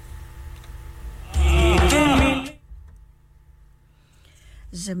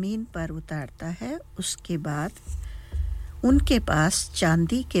ज़मीन पर उतारता है उसके बाद उनके पास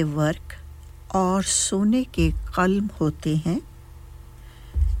चांदी के वर्क और सोने के कलम होते हैं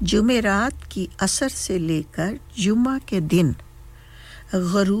जुमेरात की असर से लेकर जुमा के दिन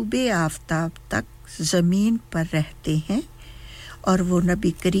ग़ुरूबे आफ़ताब तक ज़मीन पर रहते हैं और वो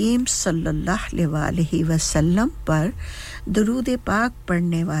नबी करीम सल्लल्लाहु अलैहि वसल्लम पर दुरूद पाक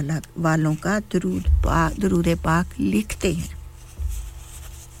पढ़ने वालों का दुरूद पाक लिखते हैं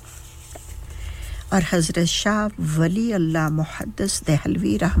और हज़रत शाह वली अल्लाह मुहद्दिस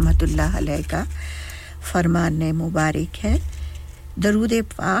देहलवी रहमतुल्लाह अलैह का फरमान मुबारक है दरूद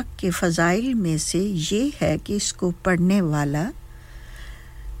पाक के फ़ज़ाइल में से ये है कि इसको पढ़ने वाला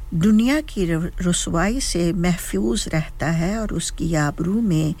दुनिया की रुसवाई से महफूज रहता है और उसकी आबरू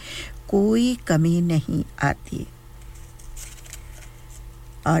में कोई कमी नहीं आती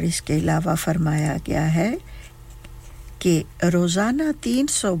और इसके अलावा फरमाया गया है कि रोज़ाना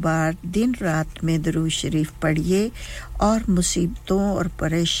 300 बार दिन रात में दरूद शरीफ पढ़िए और मुसीबतों और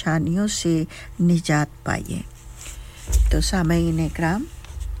परेशानियों से निजात पाइए तो सामीन इकराम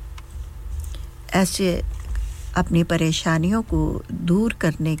ऐसे अपनी परेशानियों को दूर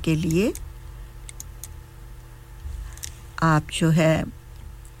करने के लिए आप जो है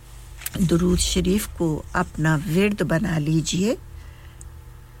दरूद शरीफ को अपना विर्द बना लीजिए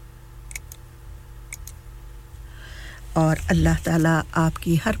और अल्लाह ताला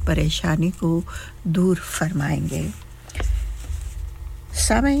आपकी हर परेशानी को दूर फरमाएंगे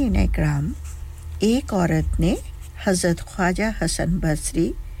सामीन इकराम एक औरत ने हज़रत ख्वाजा हसन बसरी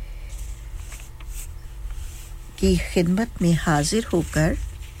की खिदमत में हाजिर होकर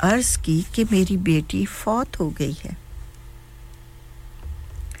अर्ज़ की कि मेरी बेटी फौत हो गई है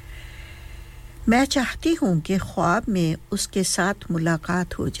मैं चाहती हूँ कि ख्वाब में उसके साथ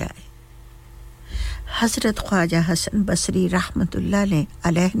मुलाकात हो जाए हज़रत ख्वाजा हसन बसरी रहमतुल्लाह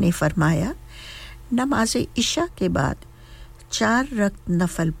अलैह ने फरमाया नमाज इशा के बाद 4 रकत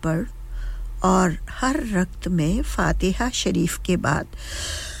नफल पढ़ और हर रकत में फातिहा शरीफ के बाद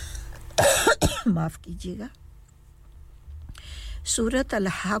माफ कीजिएगा सूरत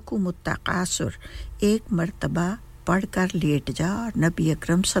अल-हाकुमुत तकासुर एक मर्तबा पढ़कर लेट जा और नबी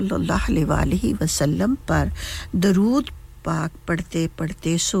अकरम सल्लल्लाहु अलैहि वसल्लम पर दरूद पाक पढ़ते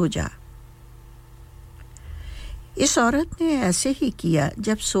पढ़ते सो जा इस औरत ने ऐसे ही किया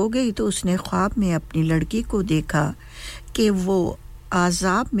जब सो गई तो उसने ख्वाब में अपनी लड़की को देखा कि वो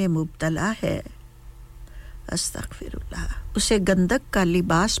आज़ाब में मुब्तला है अस्तगफिरुल्लाह उसे गंधक का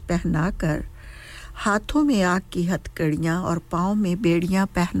लिबास पहनाकर हाथों में आग की हथकड़ियां और पांव में बेड़ियां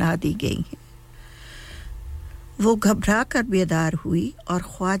पहना दी गई हैं वो घबरा कर बेदार हुई और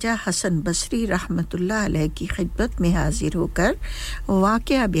ख्वाजा हसन बसरी रहमतुल्लाह अलैह की खिदमत में हाजिर होकर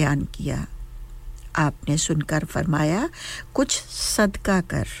वाक़या बयान किया आपने सुनकर फरमाया कुछ सदका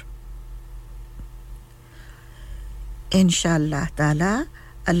कर इंशाअल्लाह ताला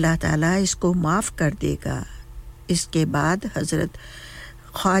अल्लाह ताला इसको माफ कर देगा इसके बाद हजरत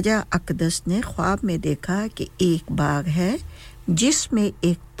ख्वाजा अकदस ने ख्वाब में देखा कि एक बाग है जिसमें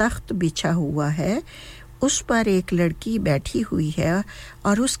एक तख्त बिछा हुआ है उस पर एक लड़की बैठी हुई है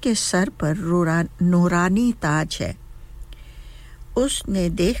और उसके सर पर नूरानी ताज है उसने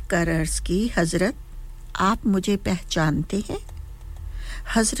देखकर अर्ज की हजरत आप मुझे पहचानते हैं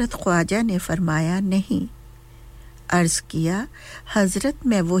हजरत ख्वाजा ने फरमाया नहीं अर्ज किया हजरत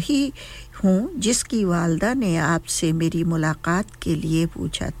मैं वही हूँ जिसकी वालिदा ने आपसे मेरी मुलाकात के लिए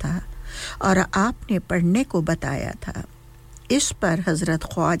पूछा था और आपने पढ़ने को बताया था इस पर हजरत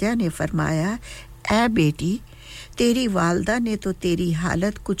ख्वाजा ने फरमाया ऐ बेटी तेरी वालिदा ने तो तेरी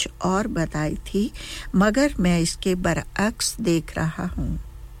हालत कुछ और बताई थी मगर मैं इसके बरअक्स देख रहा हूँ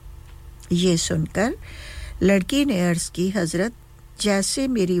ये सुनकर लड़की ने अर्ज की हजरत जैसे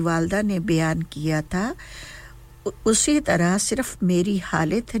मेरी वालिदा ने बयान किया था उसी तरह सिर्फ मेरी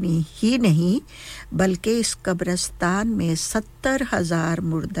हालत ही नहीं बल्कि इस कब्रिस्तान में 70,000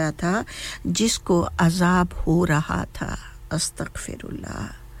 मुर्दा था जिसको अजाब हो रहा था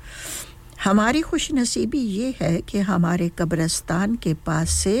अस्तगफिरुल्लाह हमारी खुशनसीबी ये है कि हमारे कब्रिस्तान के पास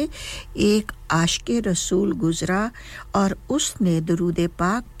से एक आशिक़े रसूल गुजरा और उसने दुरूद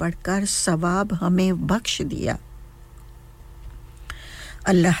पाक पढ़कर सवाब हमें बख्श दिया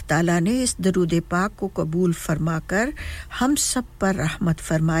अल्लाह ताला ने इस दरूद पाक को कबूल फरमाकर हम सब पर रहमत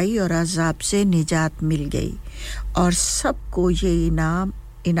फरमाई और अज़ाब से निजात मिल गई और सबको ये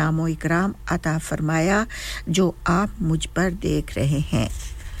इनाम व इकराम अता फरमाया जो आप मुझ पर देख रहे हैं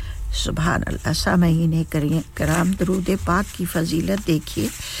सुभान अल्लाह सामईन करम दरूद पाक की फजीलत देखिए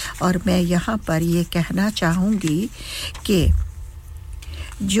और मैं यहाँ पर ये कहना चाहूँगी कि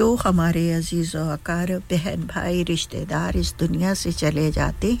जो हमारे अजीज़ व अकारब बहन भाई रिश्तेदार इस दुनिया से चले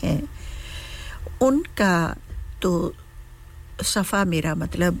जाते हैं उनका तो सफ़ा मेरा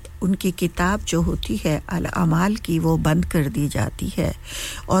मतलब उनकी किताब जो होती है अल अमाल की वो बंद कर दी जाती है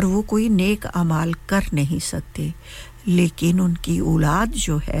और वो कोई नेक अमाल कर नहीं सकते लेकिन उनकी औलाद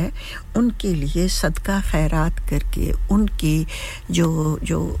जो है उनके लिए सदका खैरात करके उनकी जो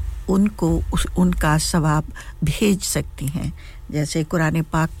उनको उनका सवाब भेज सकती हैं जैसे कुरान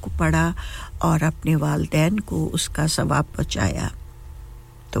पाक को पढ़ा और अपने वालिदैन को उसका सवाब पहुंचाया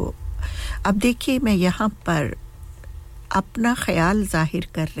तो अब देखिए मैं यहाँ पर अपना ख्याल जाहिर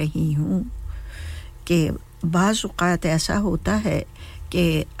कर रही हूँ कि बाज़ औक़ात ऐसा होता है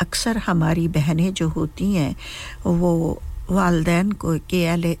कि अक्सर हमारी बहनें जो होती हैं वो वालिदैन को के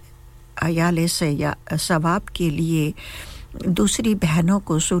अयाले से या सवाब के लिए दूसरी बहनों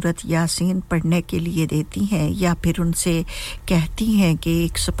को सूरत यासीन पढ़ने के लिए देती हैं या फिर उनसे कहती हैं कि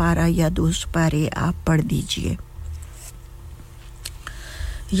एक सपारा या दो सपारे आप पढ़ दीजिए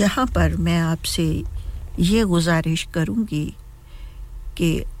यहाँ पर मैं आपसे ये गुजारिश करूँगी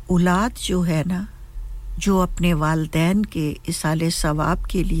कि औलाद जो है ना जो अपने वालिदैन के इसाले सवाब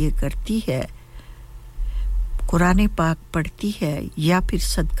के लिए करती है कुरान पाक पढ़ती है या फिर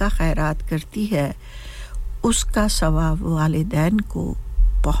सदका खैरात करती है उसका सवाब वालिदैन को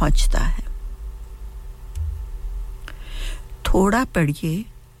पहुंचता है थोड़ा पढ़िए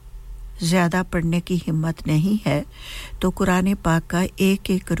ज़्यादा पढ़ने की हिम्मत नहीं है तो कुरान पाक का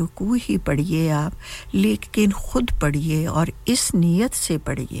एक रुकू ही पढ़िए आप लेकिन खुद पढ़िए और इस नियत से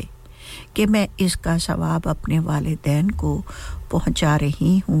पढ़िए कि मैं इसका सवाब अपने वालिदैन को पहुंचा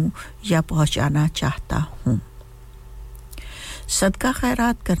रही हूँ या पहुंचाना चाहता हूँ सदका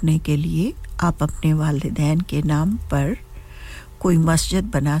खैरात करने के लिए आप अपने वालिदैन के नाम पर कोई मस्जिद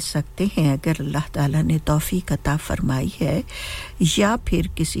बना सकते हैं अगर अल्लाह ताला ने तौफीक अता फरमाई है या फिर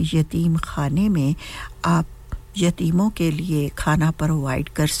किसी यतीम खाने में आप यतीमों के लिए खाना प्रोवाइड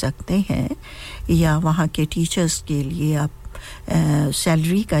कर सकते हैं या वहाँ के टीचर्स के लिए आप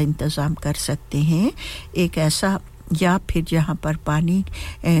सैलरी का इंतज़ाम कर सकते हैं एक ऐसा या फिर जहाँ पर पानी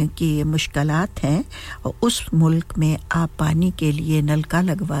की मुश्किलात हैं उस मुल्क में आप पानी के लिए नलका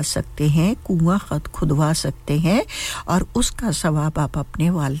लगवा सकते हैं कुआं खुदवा सकते हैं और उसका सवाब आप अपने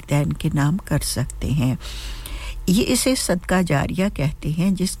वालिदैन के नाम कर सकते हैं ये इसे सदका जारिया कहते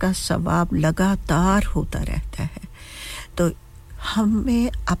हैं जिसका सवाब लगातार होता रहता है तो हमें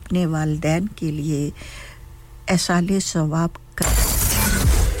अपने वालिदैन के लिए ऐसाले सवाब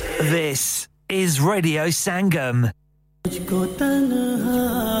This is Radio Sangam मुझको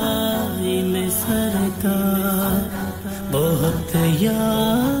तन्हाई में सरकार बहुत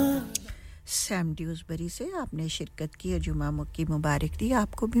याद सैम ड्यूसबरी से आपने शिरकत की और जुमा की मुबारक दी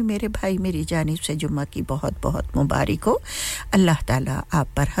आपको भी मेरे भाई मेरी जानिब से जुमा की बहुत-बहुत मुबारक हो अल्लाह ताला आप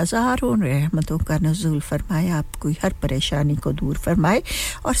पर हजारों रहमतों का नज़ूल फरमाए आपको हर परेशानी को दूर फरमाए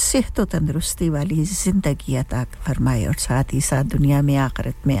और सेहत और तंदुरुस्ती वाली ज़िंदगी अता फरमाए और साथ ही साथ दुनिया में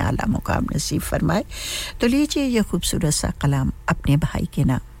आखिरत में आला मुकाम नसीब फरमाए तो लीजिए ये खूबसूरत सा कलाम अपने भाई के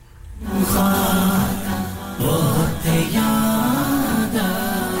नाम बहुत याद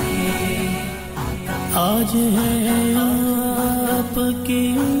आज है आपकी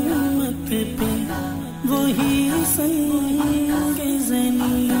उम्मत पे वही संगे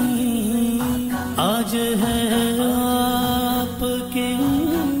ज़नी आज है आपकी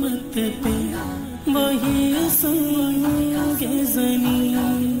उम्मत पे वही संगे ज़नी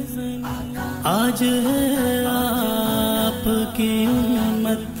आज है आपकी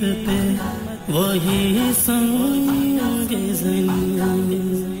उम्मत पे वही संगे ज़नी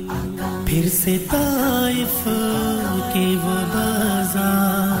फिर से ताइफ की वो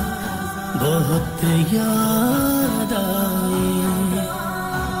बाज़ार बहुत याद आए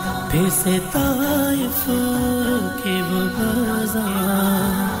फिर से ताइफ की वो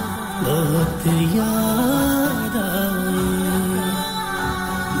बाज़ार बहुत याद आए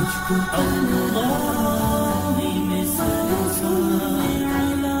मुझको अल्लाह में सल्लल्लाहु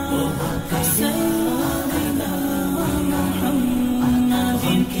बहुत सैयदना मुहम्मद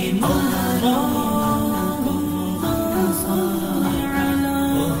जिनके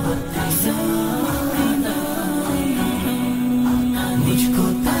मुझको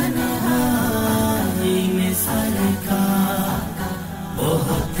तन्हाई में सरकार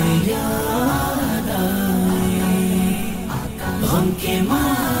बहुत याद आए गम के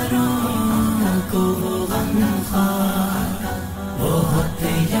मारों को वो गमखार बहुत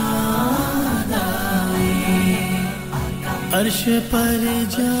याद आए अर्श पर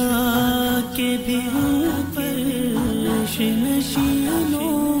जाके भी फर्श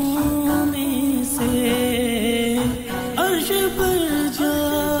नशीनों में से अर्श पर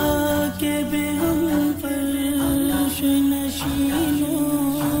जाके भी फर्श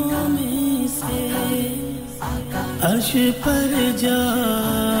नशीनों में से अर्श पर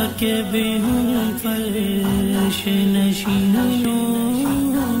जाके भी फर्श नशीनों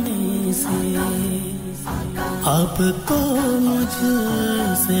में से आपको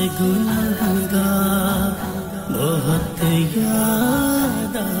मुझसे गुनहगार बहुत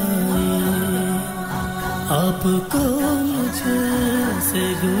याद आए आपको मुझसे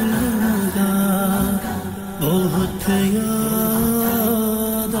गुनहगार बहुत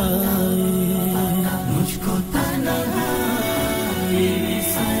याद आए मुझको तन्हाई में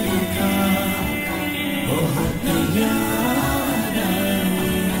सरकार बहुत याद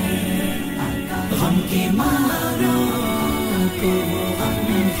आए गम के मारों को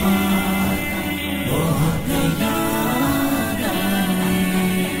गमखार बहुत याद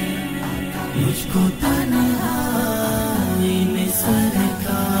आए मुझको तन्हाई में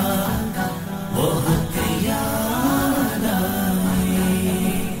सरकार बहुत याद आए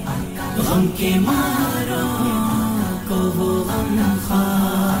गम के मारों को वो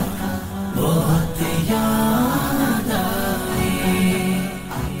गमखार बहुत याद आए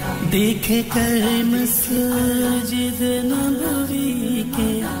देख कर मस्जिद नबवी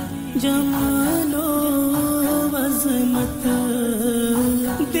के जमालो अज़मत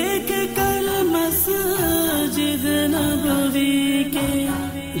देख कर मस्जिद नबवी के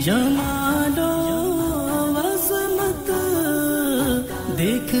जमालो अज़मत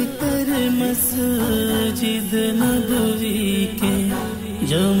देख कर मस्जिद नबवी के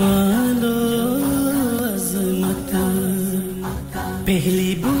जमालो अज़मत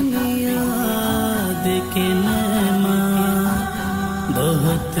पहली बुनियाद के नैमा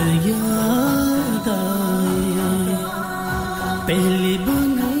बहुत याद आए पहली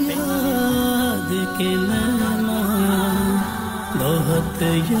बुनियाद के नैमा बहुत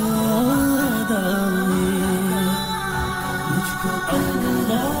याद आए मुझको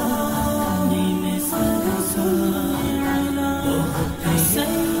अल्लाह में सरसार बहुत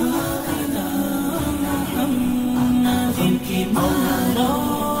सैयदना मुहम्मद जिनकी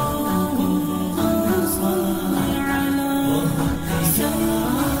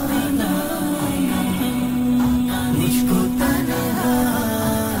मुझको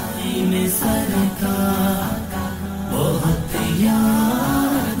तन्हाई में सरकार बहुत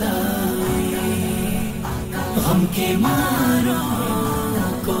याद आए गम के मारों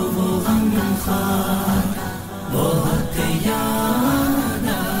को वो गमखार बहुत याद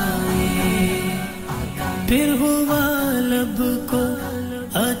आए फिर हुआ लब को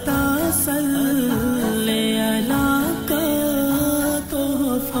अता सल्ले अला का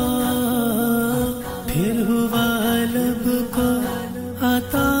तोहफा फिर हुआ लब को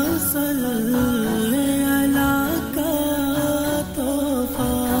अता सल्ले अला का तोहफा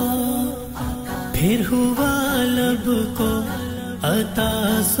फिर हुआ लब को अता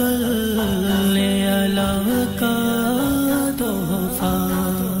सल्ले अला का तोहफा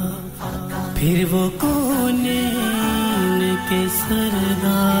फिर वो कोने के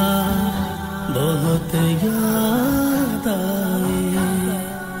सरदार बहुत याद आए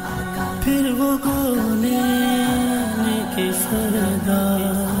फिर वो कौन लेने के सरदा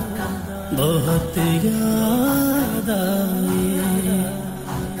बहुत याद आए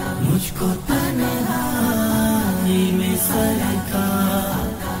मुझको तन्हाई में सरकार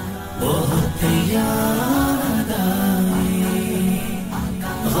बहुत याद आए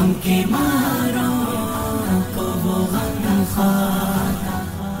गम के मारों को वो गमखार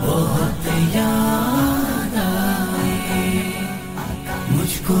बहुत याद आए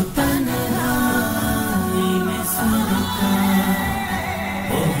मुझको तन्हाई में सरकार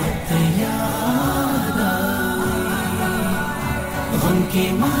बहुत याद आए गम के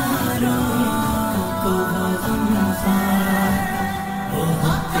मारों को वो गमखार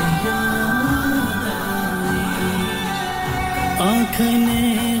बहुत याद आए आँख ने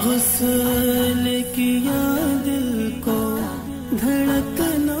गुस्ल किया दिल को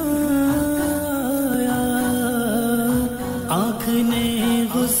धड़कना आया आँख ने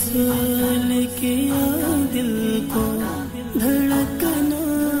गुस्ल किया दिल को धड़कना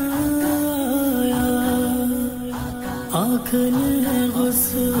आया आँख ने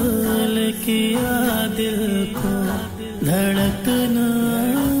गुस्ल किया दिल को धड़कना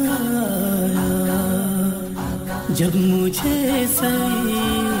आया जब मुझे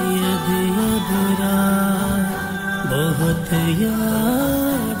सैयद अबरा बहुत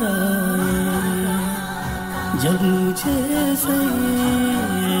याद आए जब मुझे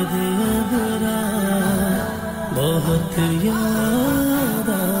सैयद अबरा बहुत याद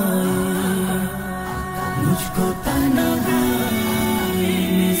आए मुझको तन्हाई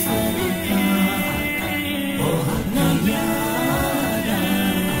में सरकार बहुत याद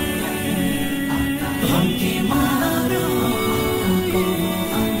आए गम के मारों को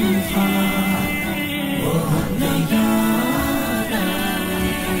गमखार बहुत याद आए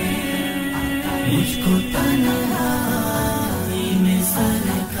मुझको तन्हाई में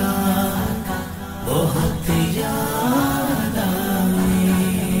सरकार बहुत याद आए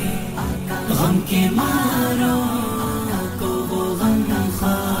गम के मारों को वो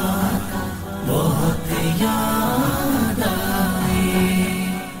गमखार बहुत याद आए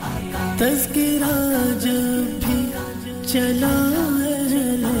तज़किरा जब भी चला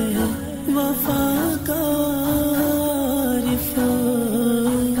वफा का रिफ़ा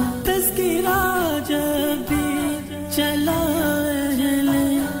तज़किरा जब भी चला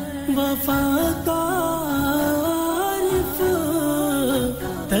वफा का रिफ़ा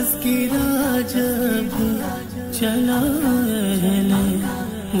तज़किरा जब भी चला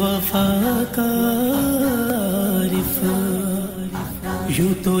वफा का रिफ़ा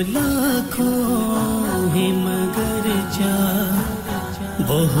यूं तो लाखों ही मगर जा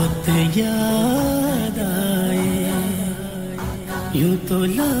बहुत याद आए यूं तो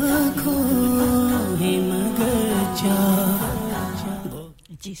लाखों ही मगर जा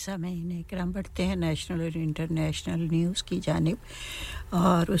जी सामईन इकराम बढ़ते हैं नेशनल और इंटरनेशनल न्यूज़ की जानिब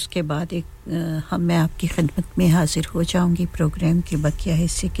और उसके बाद मैं आपकी खिदमत में हाजिर हो जाऊंगी प्रोग्राम के बकिया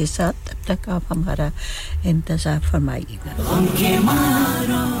हिस्से के साथ तब तक आप हमारा इंतज़ार फरमाइएगा गम के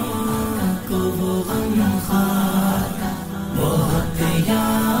मारों को वो गमखार बहुत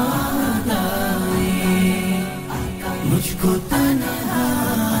याद आए मुझको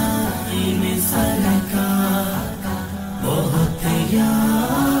तन्हाई में सरकार बहुत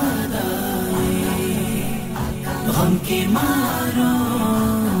याद आए गम के मारों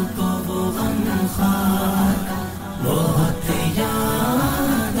को वो गमखार बहुत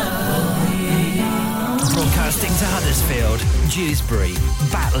याद आए Broadcasting to Huddersfield, Dewsbury,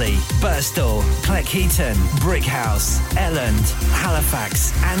 Batley, Birstall, Cleckheaton, Brickhouse, Elland,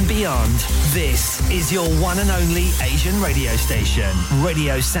 Halifax and beyond. This is your one and only Asian radio station,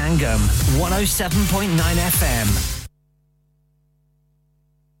 Radio Sangam, 107.9 FM.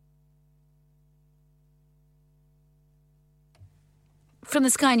 From the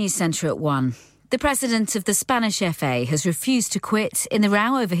Sky News Centre at 1. The president of the Spanish FA has refused to quit in the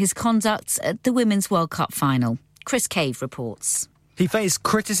row over his conduct at the Women's World Cup final. Chris Cave reports. He faced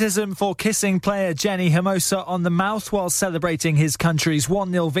criticism for kissing player Jenny Hermoso on the mouth while celebrating his country's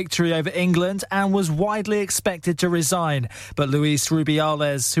 1-0 victory over England and was widely expected to resign. But Luis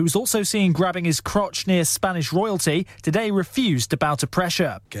Rubiales, who was also seen grabbing his crotch near Spanish royalty, today refused to bow to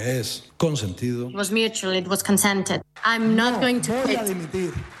pressure. It was mutual, it was consented. I'm not going to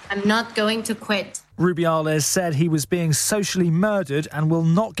quit. I'm not going to quit. Rubiales said he was being socially murdered and will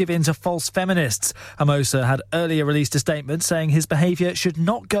not give in to false feminists. Hermoso had earlier released a statement saying his behaviour should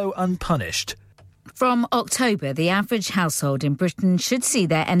not go unpunished. From October, the average household in Britain should see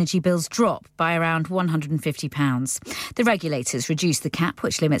their energy bills drop by around £150. The regulators reduced the cap,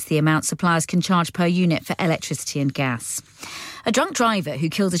 which limits the amount suppliers can charge per unit for electricity and gas. A drunk driver who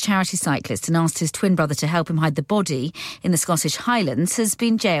killed a charity cyclist and asked his twin brother to help him hide the body in the Scottish Highlands has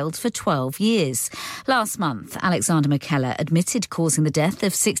been jailed for 12 years. Last month, Alexander McKellar admitted causing the death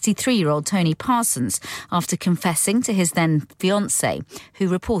of 63-year-old Tony Parsons after confessing to his then fiancée, who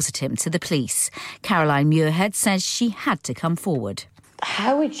reported him to the police. Caroline Muirhead says she had to come forward.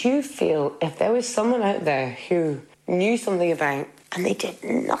 How would you feel if there was someone out there who knew something about and they did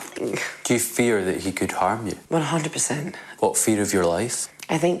nothing? Do you fear that he could harm you? 100%. What, fear of your life?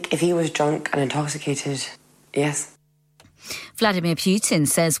 I think if he was drunk and intoxicated, yes. Vladimir Putin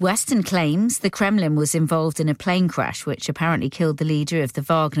says Western claims the Kremlin was involved in a plane crash which apparently killed the leader of the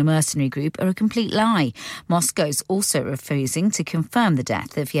Wagner mercenary group are a complete lie. Moscow's also refusing to confirm the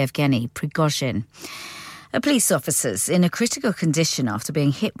death of Yevgeny Prigozhin. A police officer's in a critical condition after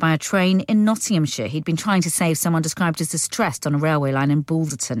being hit by a train in Nottinghamshire. He'd been trying to save someone described as distressed on a railway line in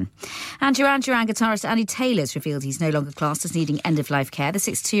Balderton. And Duran Duran guitarist Andy Taylor's revealed he's no longer classed as needing end-of-life care. The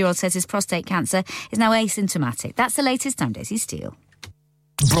 62-year-old says his prostate cancer is now asymptomatic. That's the latest. I'm Daisy Steele.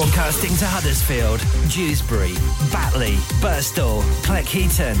 Broadcasting to Huddersfield, Dewsbury, Batley, Birstall,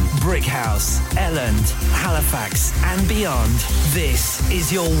 Cleckheaton, Brickhouse, Elland, Halifax and beyond. This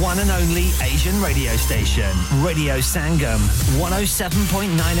is your one and only Asian radio station. Radio Sangam, 107.9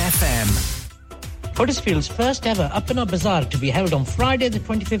 FM. Huddersfield's first ever Up and Up Bazaar to be held on Friday the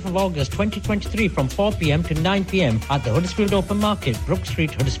 25th of August 2023 from 4pm to 9pm at the Huddersfield Open Market, Brook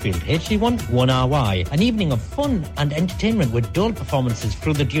Street, Huddersfield, HD1 1RY. An evening of fun and entertainment with dual performances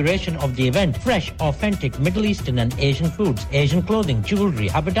through the duration of the event. Fresh, authentic Middle Eastern and Asian foods, Asian clothing, jewellery,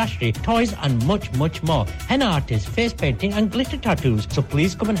 haberdashery, toys and much, much more. Henna artists, face painting and glitter tattoos. So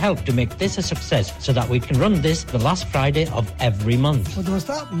please come and help to make this a success so that we can run this the last Friday of every month.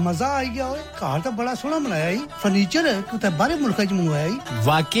 बड़ा सोना बनाया है furniture कुछ बाहर मुल्क से मंगवाया है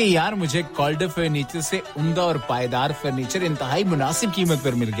वाकई यार मुझे कॉल्डर फर्नीचर से उम्दा और पायदार फर्नीचर इंतहाई मुनासिब कीमत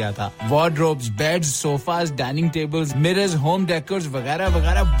पर मिल गया था wardrobes beds sofas dining tables mirrors home decors वगैरह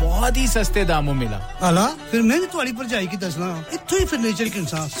वगैरह बहुत ही सस्ते दामों मिला अला फिर मैं भी तुम्हारी पर जाई की दसना इत्थों ही फर्नीचर के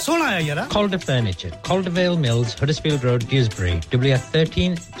इंसान सोना है यार Calder Furniture Caldervale Mills Huddersfield Road Dewsbury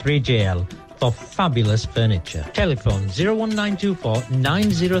WF13 3JL for fabulous furniture. Telephone 01924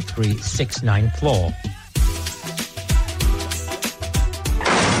 903 694.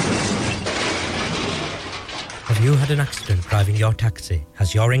 Have you had an accident driving your taxi?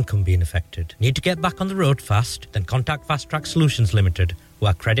 Has your income been affected? Need to get back on the road fast? Then contact Fast Track Solutions Limited, who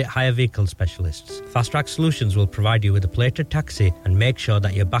are credit hire vehicle specialists. Fast Track Solutions will provide you with a plated taxi and make sure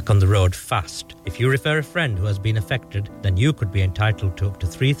that you're back on the road fast. If you refer a friend who has been affected, then you could be entitled to up to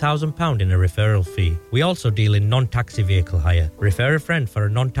 £3,000 in a referral fee. We also deal in non-taxi vehicle hire. Refer a friend for a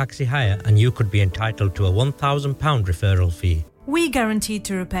non-taxi hire and you could be entitled to a £1,000 referral fee. We guarantee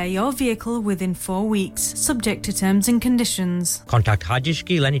to repair your vehicle within 4 weeks, subject to terms and conditions. Contact Haji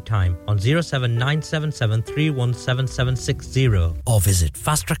Shkil anytime on 07977317760 or visit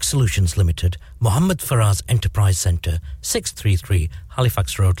Fast Track Solutions Limited, Mohammed Faraz Enterprise Centre, 633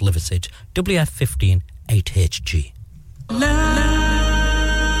 Halifax Road, Liversedge, WF15 8HG.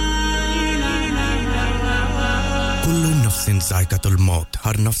 Kullu नफ्सिन जायकातुल मौत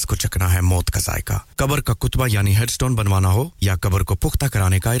हर नफ्स को चखना है मौत का जायका कब्र का कुतबा यानी हेडस्टोन बनवाना हो या कब्र को पुख्ता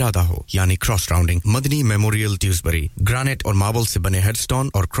कराने का इरादा हो यानी cross rounding Madani memorial Dewsbury granite और मार्बल से बने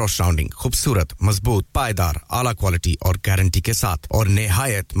हेडस्टोन और क्रॉस राउंडिंग खूबसूरत मजबूत पायदार आला क्वालिटी और गारंटी के साथ और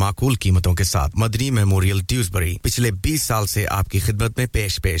निहायत माकूल कीमतों के साथ मदनी मेमोरियल ड्यूसबरी पिछले 20 साल से आपकी खिदमत में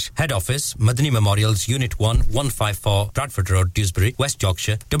पेश Head Office Madani Memorials Unit 1 154 Bradford Road Dewsbury West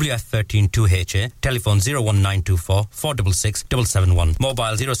Yorkshire WF13 2HA Telephone 01924 466 771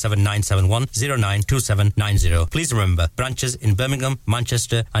 Mobile 07971 092790 Please remember branches in Birmingham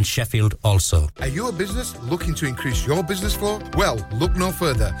Manchester and Sheffield also Are you a business looking to increase your business flow? Well, look no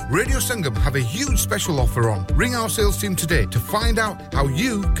further. Radio Sangam have a huge special offer on. Ring our sales team today to find out how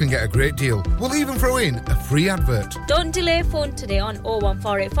you can get a great deal. We'll even throw in a free advert. Don't delay, phone today on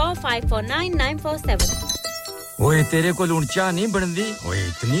 01484 549 947. ओए तेरे को लूण चा नहीं बनदी ओए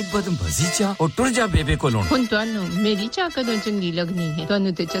इतनी बदमजी चा और टुर जा बेबे को लूण हुन ਤੁਹਾਨੂੰ ਮੇਰੀ ਚਾਹ ਕਦੋਂ ਚੰਗੀ ਲੱਗਣੀ ਹੈ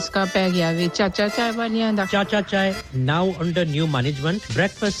ਤੁਹਾਨੂੰ ਤੇ ਚਸਕਾ ਪੈ ਗਿਆ ਵੇ ਚਾਚਾ ਚਾਹ ਵਾਲਿਆਂ ਦਾ Chacha Chai now under new management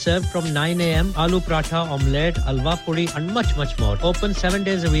breakfast served from 9 am aloo paratha omelette alwa puri and much more open 7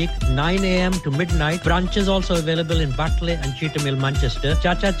 days a week 9 am to midnight branches also available in Batley and Cheetham Hill Manchester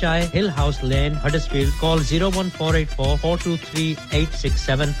Chacha Chai Hill House Lane Huddersfield call 01484 423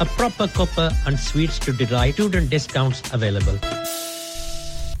 867 a proper cuppa and sweets to delight student discounts available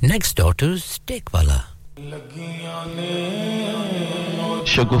next door to Steakwala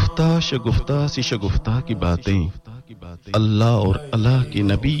शगुफ्ता सी शगुफ्ता की बातें अल्लाह और अल्लाह के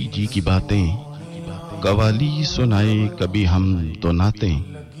नबी जी की बातें कवाली सुनाए कभी हम तो नाते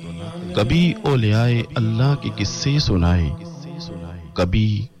कभी औलियाए अल्लाह के किस्से सुनाए कभी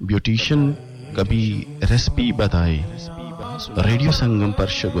ब्यूटिशियन कभी रेसिपी बताए रेडियो संगम पर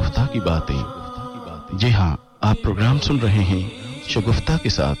शगुफ्ता की बातें जी हां आप प्रोग्राम सुन रहे हैं शगुफ्ता के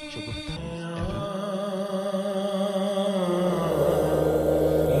साथ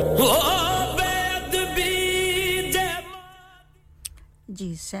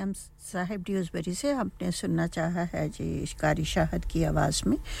जी सैम साहिब ड्यूसबरी से आपने सुनना चाहा है जी शिकारी शाहद की आवाज़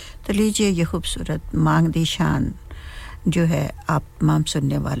में तो लीजिए ये खूबसूरत मांग दी शान जो है आप तमाम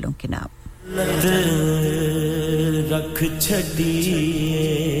सुनने वालों के नाम रख छड़िए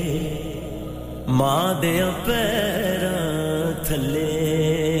मां दे पैरां थले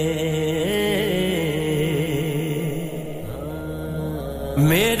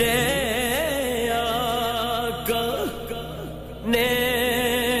मेरे आका ने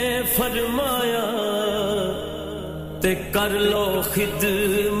फरमाया ते कर लो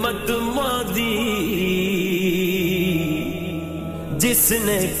खिदमत मादी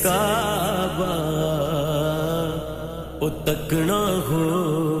जिसने काबा ओ तकना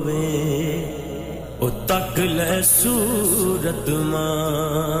होवे ओ तक ले सूरत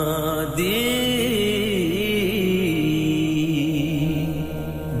मादी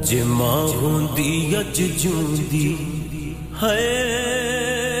जे मां हुंदी अज जूंदी है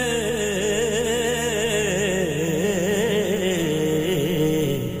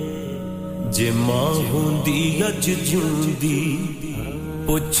जे मां हुंदी अज जूंदी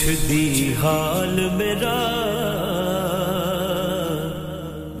पुछदी हाल मेरा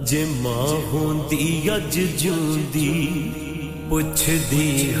जे मां हुंदी अज जूंदी पुछदी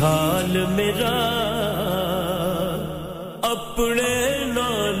हाल मेरा अपने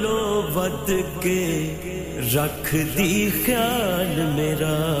नालों वध के रखदी ख्याल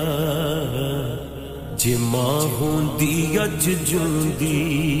मेरा जे मां हुंदी अज जूंदी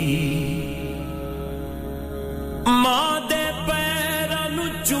मां दे पैरां नु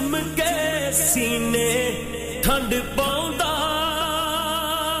चुम के सीने ठंड पाउंदा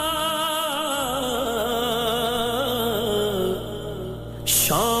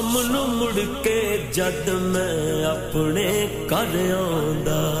शाम नु मुड़ के जद मैं अपने घर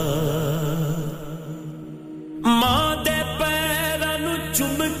आंदा मां दे पैरां नु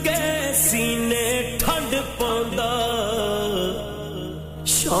चुम के सीने ठंड पाउंदा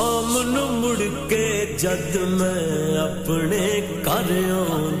शाम नु मुड़ के जद मैं अपने घर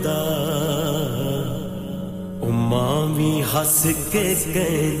आंदा ओ मां भी हंस के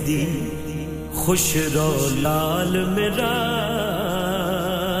कहंदी खुश रहो लाल मेरा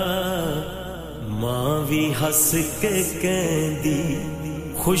मां भी हंस के कहंदी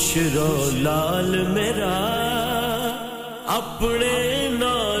खुश रहो लाल मेरा अपने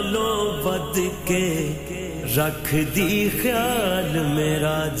नालों वध के रख दी ख्याल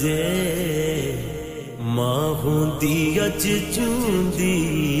मेरा जे मां हुंदी अज जूंदी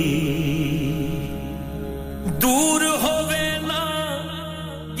दूर होवे ना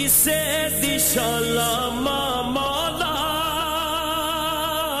किसे दी शाला मां मौला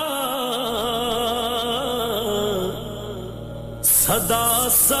सदा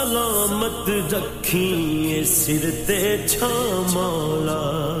सलामत रखी सिर ते छा मौला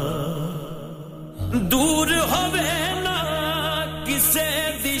दूर होवे ना किसे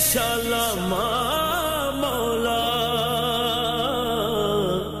दिशाला मौला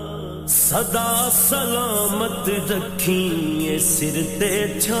सदा सलामत रखी सिर ते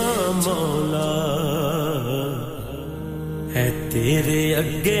छा मौला है तेरे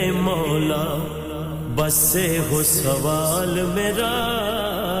अगे मौला बसे हो सवाल मेरा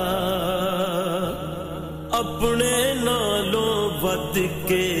अपने नालों वध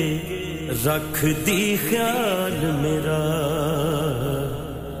के रख दी ख्याल मेरा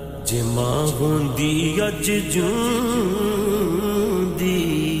जे मां हुंदी अज जूंदी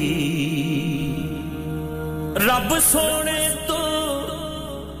रब सोने तो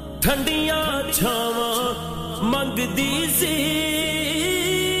ठंडियां छावां मंगदी सी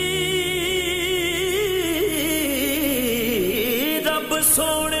रब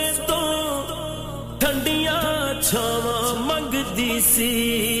सोने तो ठंडियां छावां मंगदी सी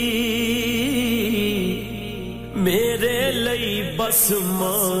मेरे ਲਈ बस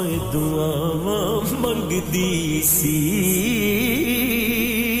मां दुआवां मंगदी सी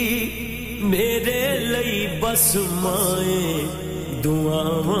मेरे ਲਈ बस मां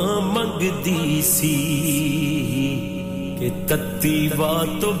दुआवां मंगदी सी कि तत्ती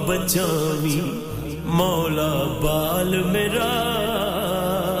बात तो बचावी मौला बाल मेरा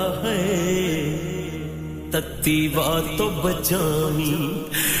है तकतीवा तो बचावी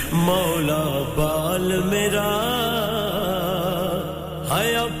मौला बाल मेरा है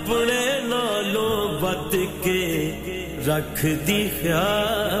अपने नालों बद के रख दी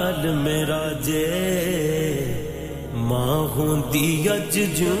ख्याल मेरा जे मां होंदी अज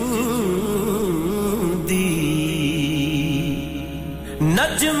जूंदी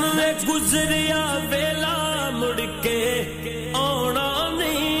नजम में गुजरिया वेला मुड़ के आना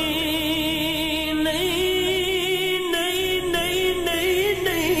नहीं नहीं नहीं नहीं नहीं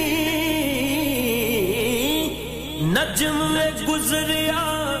नहीं नजम में गुजरिया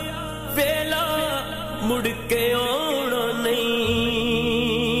वेला मुड़ के आना नहीं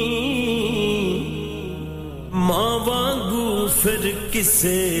मां वांगू फिर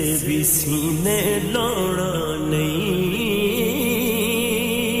किसे भी सीने लाना नहीं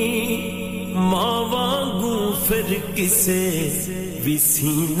फिर किसे भी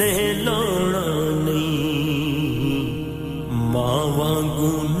सीने लाना नहीं मां वांगू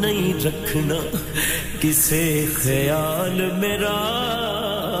नहीं रखना किसे ख्याल मेरा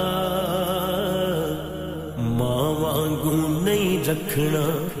मां वांगू नहीं रखना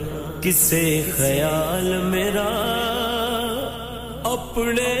किसे ख्याल मेरा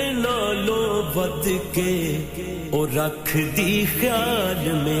अपने नालों वध के ओ रख दी ख्याल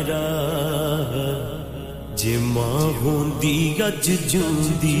मेरा जे मां होंदी अज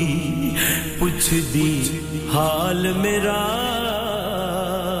जूंदी पुछदी हाल मेरा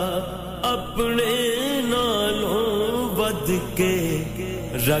अपने नालों वध के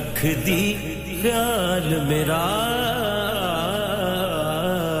रख दी ख्याल मेरा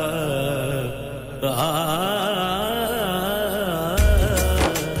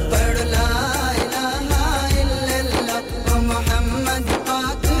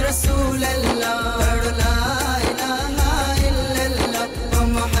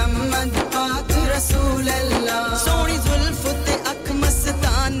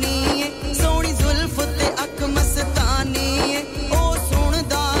मस्तानी ओ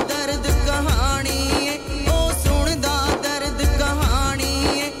सुनदा दर्द कहानी ओ सुनदा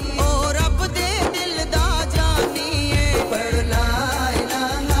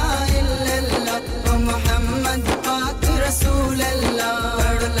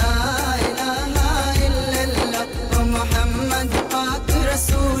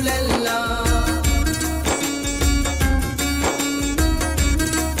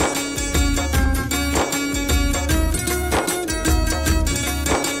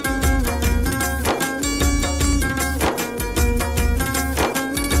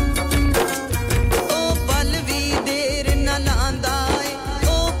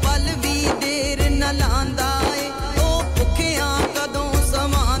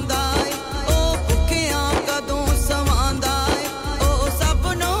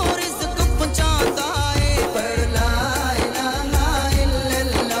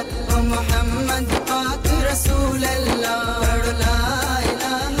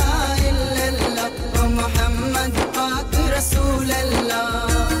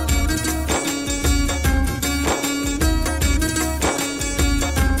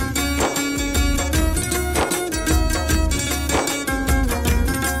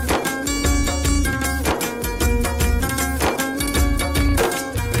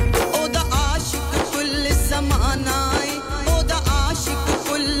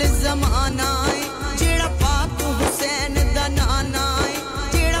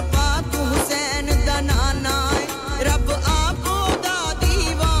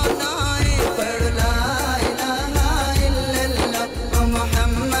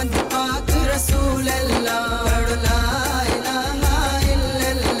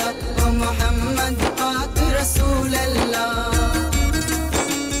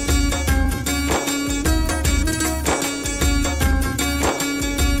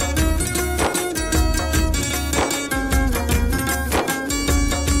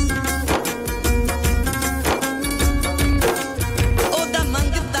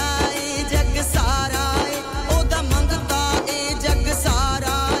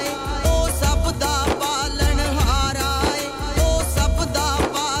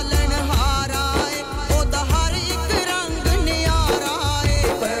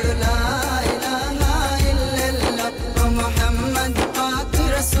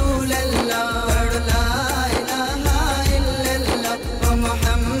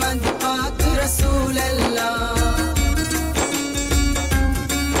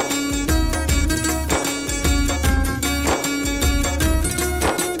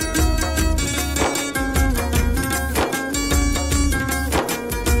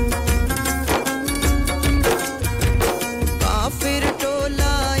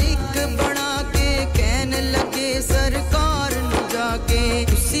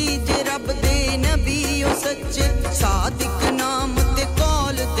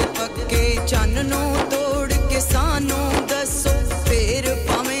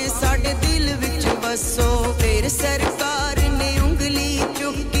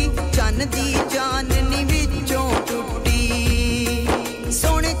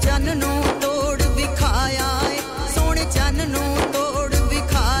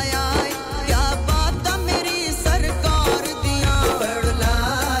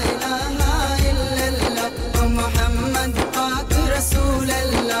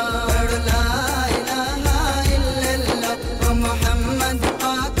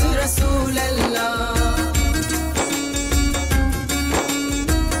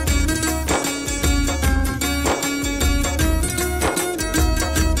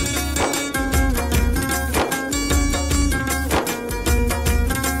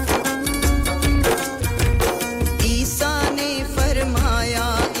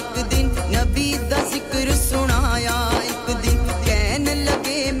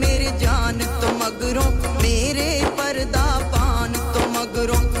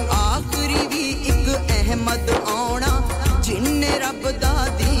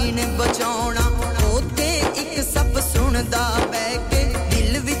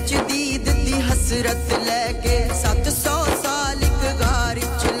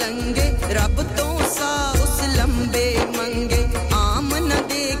रब तो सा उस लंबे मंगे आमन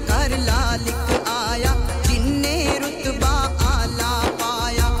दे कर लालिक आया जिन्ने रुतबा आला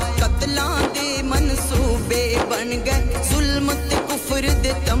पाया कत्लां दे मंसूबे बन गए जुल्म ते कुफर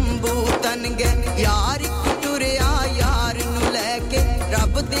दे तंबू तन गए यार इक टुरिया यार नु लेके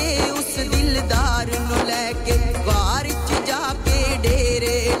रब दे उस दिलदार नु लेके वार च जाके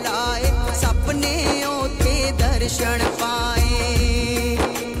डेरे लाए सपने ओथे दर्शन पाए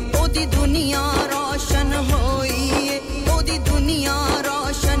ओदी दुनिया रोशन होई है ओदी दुनिया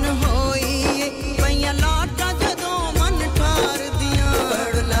रोशन होई है पईया लाटा जदों मन ठार दियां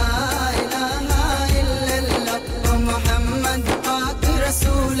पढ़ ला इलाहा इल्लल्लाह मुहम्मद पाक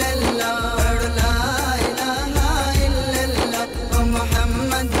रसूल अल्लाह पढ़ ला इलाहा इल्लल्लाह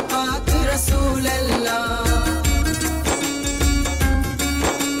मुहम्मद पाक रसूल अल्लाह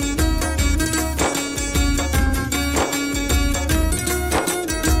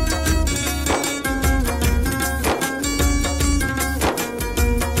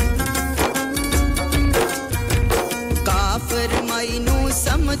काफिर मैनू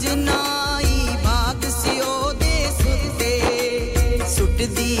समझ ना आई बाग सियो दे सुते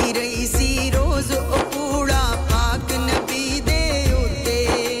सुटदी रही सी रोज ओ कूड़ा पाक नबी दे उते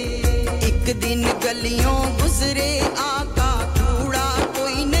एक दिन गलियों गुजरे आका कूड़ा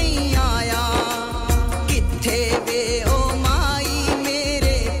कोई नहीं आया किथे वे ओ माई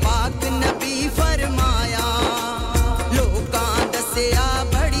मेरे पाक नबी फरमाया लोकां दसया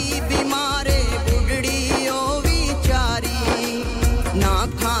बड़ी बीमारे बुढ़ड़ी ओ विचारी ना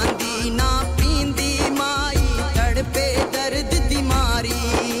खांदी ना पींदी माई तड़पे दर्द दी मारी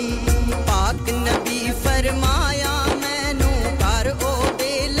पाक नबी फरमाया मैनू घर ओ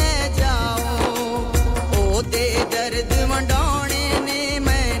दे ले जाओ ओ दे दर्द वंडाने ने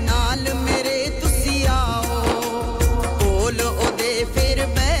मैं नाल मेरे तुसी आओ बोल ओ दे फिर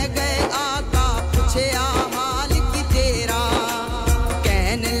बह गए आका पूछया हाल की तेरा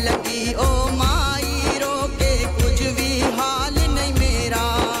कहन लगी ओ माई रोके कुछ भी हाल नहीं मेरा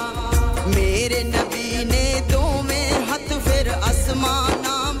मेरे नबी ने दोवें हाथ फिर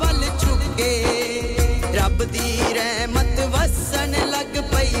आसमाना वल चुके रब दी रहमत वसन लग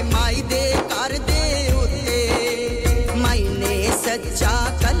पई माई दे कर दे उते माई ने सच्चा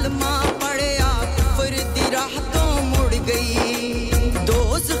कलमा पढ़या कुफर दी राह तो मुड़ गई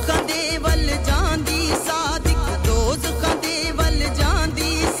दोज़ख दे वल जांदी सादिक दोज़ख दे वल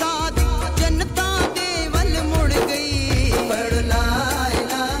जांदी सादिक जन्नतां दे वल मुड़ गई पढ़ ला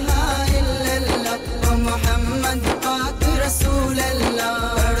इलाहा इल्लल्लाह मुहम्मद पाक रसूल अल्लाह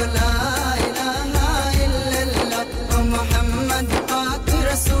पढ़ ला इलाहा इल्लल्लाह मुहम्मद पाक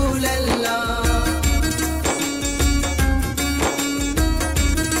रसूल अल्लाह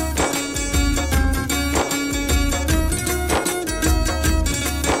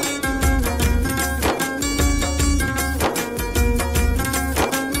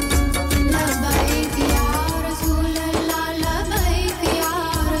लबैक या रसूल अल्लाह लबैक या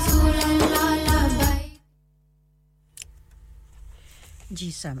रसूल अल्लाह लबैक जी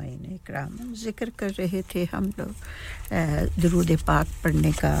सामईन इकराम जिक्र कर रहे थे हम लोग दुरूद पाक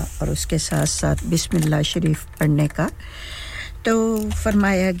पढ़ने का और उसके साथ-साथ बिस्मिल्लाह शरीफ पढ़ने का तो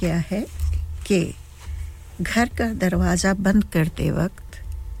फरमाया गया है कि घर का दरवाज़ा बंद करते वक्त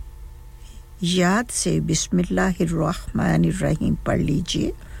याद से बिस्मिल्लाहिर्रहमानिर्रहीम पढ़ लीजिए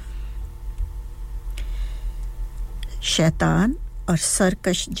शैतान और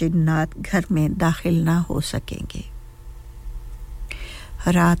सरकश जिन्नात घर में दाखिल ना हो सकेंगे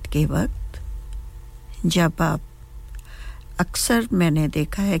रात के वक्त जब आप अक्सर मैंने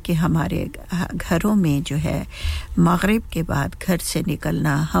देखा है कि हमारे घरों में जो है मगरिब के बाद घर से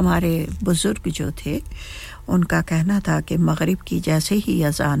निकलना हमारे बुजुर्ग जो थे उनका कहना था कि मगरिब की जैसे ही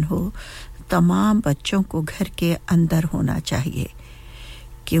अजान हो तमाम बच्चों को घर के अंदर होना चाहिए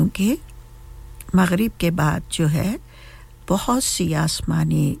क्योंकि मगरिब के बाद जो है बहुत सी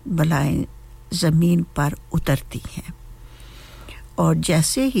आसमानी बलाएं ज़मीन पर उतरती हैं और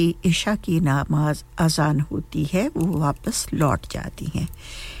जैसे ही इशा की नमाज अजान होती है वो वापस लौट जाती हैं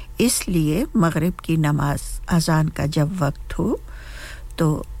इसलिए मगरिब की नमाज अजान का जब वक्त हो तो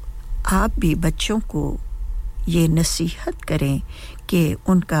आप भी बच्चों को ये नसीहत करें कि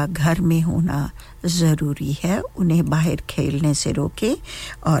उनका घर में होना ज़रूरी है उन्हें बाहर खेलने से रोकें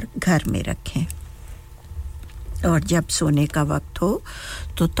और घर में रखें और जब सोने का वक्त हो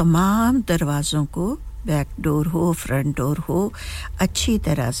तो तमाम दरवाज़ों को बैक डोर हो फ्रंट डोर हो अच्छी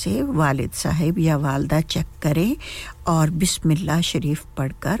तरह से वालिद साहिब या वालदा चेक करें और बिस्मिल्लाह शरीफ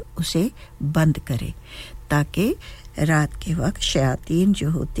पढ़कर उसे बंद करें ताकि रात के वक्त शयातीन जो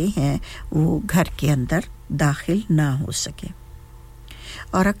होते हैं वो घर के अंदर दाखिल ना हो सके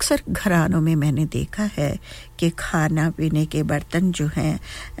और अक्सर घरानों में मैंने देखा है कि खाना पीने के बर्तन जो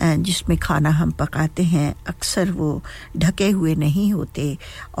हैं जिसमें खाना हम पकाते हैं अक्सर वो ढके हुए नहीं होते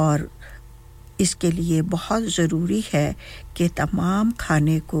और इसके लिए बहुत ज़रूरी है कि तमाम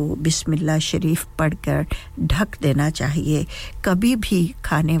खाने को बिस्मिल्लाह शरीफ पढ़कर ढक देना चाहिए कभी भी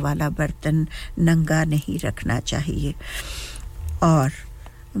खाने वाला बर्तन नंगा नहीं रखना चाहिए और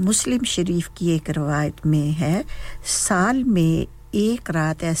मुस्लिम शरीफ की एक रवायत में है साल में एक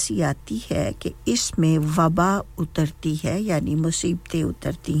रात ऐसी आती है कि इसमें वबा उतरती है यानी मुसीबतें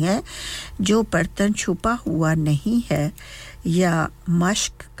उतरती हैं जो बर्तन छुपा हुआ नहीं है या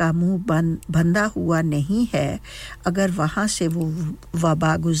मश्क का मुंह बंधा हुआ नहीं है अगर वहां से वो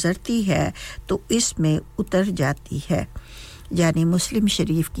वबा गुजरती है तो इसमें उतर जाती है यानी मुस्लिम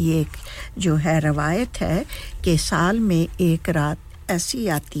शरीफ की एक जो है रवायत है कि साल में एक रात ऐसी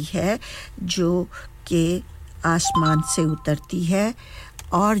आती है जो कि आसमान से उतरती है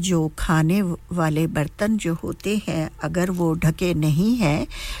और जो खाने वाले बर्तन जो होते हैं अगर वो ढके नहीं हैं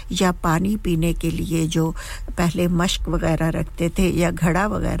या पानी पीने के लिए जो पहले मश्क वगैरह रखते थे या घड़ा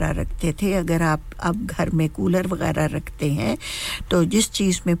वगैरह रखते थे अगर आप अब घर में कूलर वगैरह रखते हैं तो जिस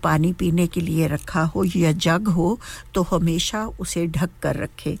चीज़ में पानी पीने के लिए रखा हो या जग हो तो हमेशा उसे ढक कर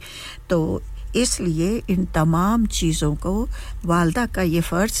रखें तो इसलिए इन तमाम चीज़ों को वालदा का ये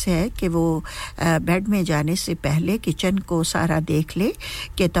फ़र्ज़ है कि वो बेड में जाने से पहले किचन को सारा देख ले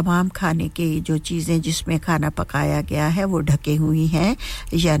कि तमाम खाने की जो चीज़ें जिसमें खाना पकाया गया है वो ढकी हुई हैं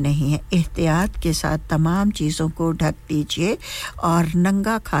या नहीं है एहतियात के साथ तमाम चीज़ों को ढक दीजिए और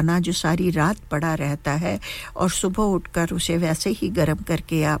नंगा खाना जो सारी रात पड़ा रहता है और सुबह उठकर उसे वैसे ही गर्म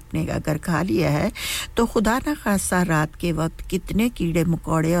करके आपने अगर खा लिया है तो खुदा ना खास्ता रात के वक्त कितने कीड़े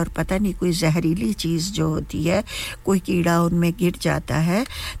मकोड़े और पता नहीं कोई जहरीली चीज़ जो होती है कोई कीड़ा उनमें गिर जाता है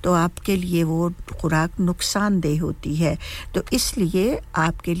तो आपके लिए वो खुराक नुकसानदेह होती है तो इसलिए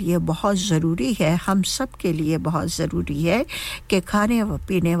आपके लिए बहुत ज़रूरी है हम सब के लिए बहुत ज़रूरी है कि खाने व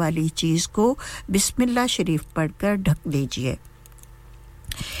पीने वाली चीज़ को बिस्मिल्लाह शरीफ पढ़कर ढक दीजिए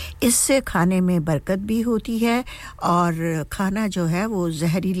इससे खाने में बरकत भी होती है और खाना जो है वो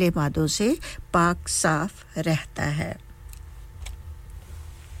जहरीले मादों से पाक साफ रहता है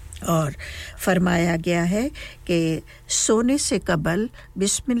और फरमाया गया है कि सोने से कबल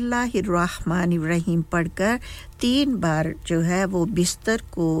बिस्मिल्लाहिर्रहमानिर्रहीम पढ़कर 3 बार जो है वो बिस्तर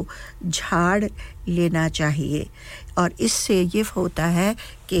को झाड़ लेना चाहिए और इससे ये होता है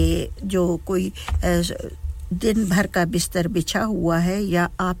कि जो कोई दिन भर का बिस्तर बिछा हुआ है या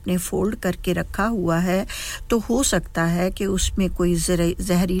आपने फोल्ड करके रखा हुआ है तो हो सकता है कि उसमें कोई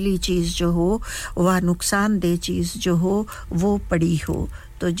जहरीली चीज़ जो हो वह नुकसानदेह चीज़ जो हो वो पड़ी हो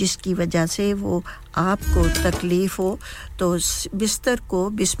तो जिसकी वजह से वो आपको तकलीफ हो तो बिस्तर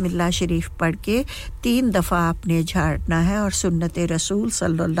को बिस्मिल्लाह शरीफ पढ़ के 3 दफ़ा आपने झाड़ना है और सुन्नत रसूल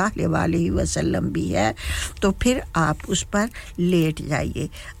सल्लल्लाहु अलैहि वसल्लम भी है तो फिर आप उस पर लेट जाइए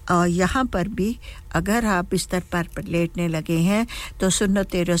और यहाँ पर भी अगर आप बिस्तर पर लेटने लगे हैं तो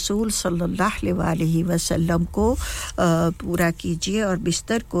सुन्नत रसूल सल्लल्लाहु अलैहि वसल्लम को पूरा कीजिए और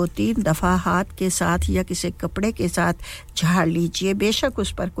बिस्तर को 3 दफ़ा हाथ के साथ या किसी कपड़े के साथ झाड़ लीजिए बेशक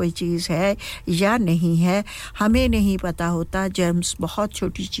उस पर कोई चीज़ है या नहीं है हमें नहीं पता होता जर्म्स बहुत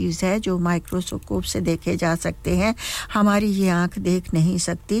छोटी चीज़ है जो माइक्रोस्कोप से देखे जा सकते हैं हमारी ये आंख देख नहीं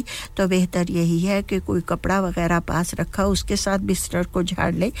सकती तो बेहतर यही है कि कोई कपड़ा वगैरह पास रखा उसके साथ बिस्तर को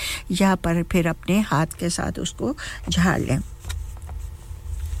झाड़ ले या पर फिर अपने हाथ के साथ उसको झाड़ लें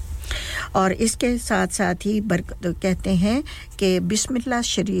और इसके साथ-साथ ही कहते हैं कि बिस्मिल्लाह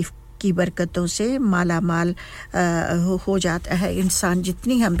शरीफ की बरकतों से माला माल हो जाता है इंसान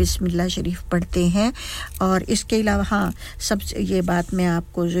जितनी हम बिस्मिल्लाह शरीफ पढ़ते हैं और इसके अलावा हाँ सब ये बात मैं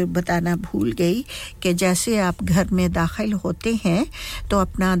आपको जो बताना भूल गई कि जैसे आप घर में दाखिल होते हैं तो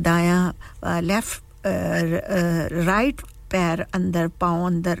अपना दायां लेफ्ट राइट पैर अंदर पाँव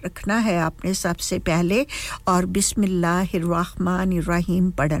अंदर रखना है आपने सबसे पहले और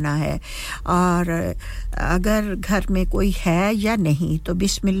बिस्मिल्लाहिर्रहमानिर्रहीम पढ़ना है और अगर घर में कोई है या नहीं तो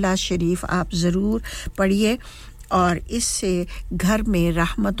बिस्मिल्लाह शरीफ आप ज़रूर पढ़िए और इससे घर में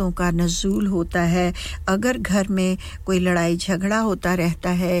रहमतों का नज़ूल होता है अगर घर में कोई लड़ाई झगड़ा होता रहता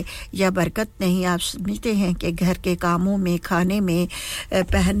है या बरकत नहीं आप समझते हैं कि घर के कामों में खाने में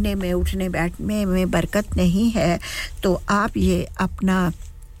पहनने में उठने बैठने में बरकत नहीं है तो आप ये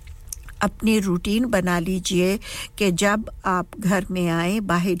अपनी रूटीन बना लीजिए कि जब आप घर में आए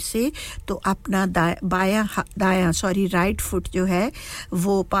बाहर से तो अपना राइट फुट जो है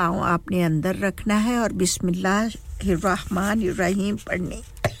वो पाँव आपने अंदर रखना है और बिस्मिल्लाहिर्रहमानिर्रहीम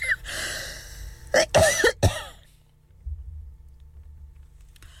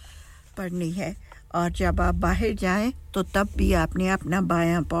पढ़नी है और जब आप बाहर जाएं तो तब भी आपने अपना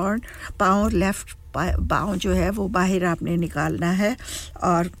बायां पाँव लेफ्ट पाँव जो है वो बाहर आपने निकालना है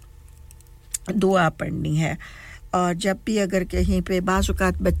और दुआ पढ़नी है और जब भी अगर कहीं पे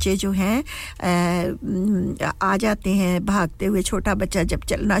बाज़-औक़ात बच्चे जो हैं आ जाते हैं भागते हुए छोटा बच्चा जब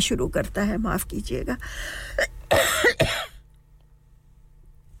चलना शुरू करता है माफ़ कीजिएगा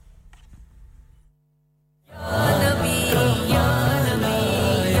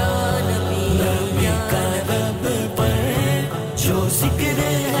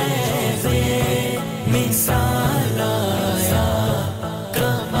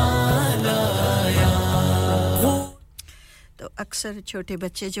अक्सर छोटे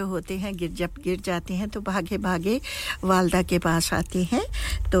बच्चे जो होते हैं जब गिर जाते हैं तो भागे भागे वालदा के पास आते हैं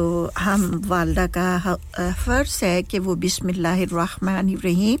तो हम वालदा का फर्ज है कि वो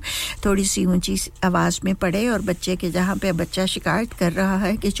बिस्मिल्लाहिर्रहमानिर्रहीम थोड़ी सी ऊंची आवाज में पढ़े और बच्चे के जहां पे बच्चा शिकायत कर रहा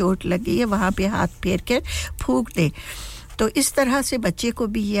है कि चोट लग गई है वहां पे हाथ फेर कर फूंक दे तो इस तरह से बच्चे को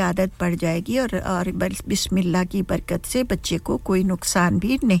भी ये आदत पड़ जाएगी और बिस्मिल्लाह की बरकत से बच्चे को कोई नुकसान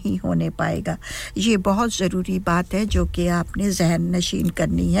भी नहीं होने पाएगा ये बहुत ज़रूरी बात है जो कि आपने ज़हन नशीन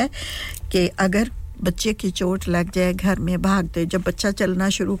करनी है कि अगर बच्चे की चोट लग जाए घर में भागते जब बच्चा चलना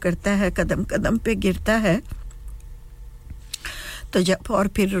शुरू करता है कदम कदम पे गिरता है तो जब और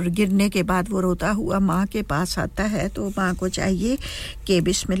फिर गिरने के बाद वो रोता हुआ माँ के पास आता है तो माँ को चाहिए कि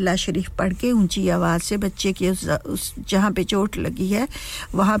बिस्मिल्लाह शरीफ पढ़ के ऊंची आवाज़ से बच्चे की उस जहाँ पे चोट लगी है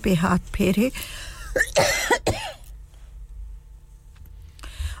वहाँ पे हाथ फेरे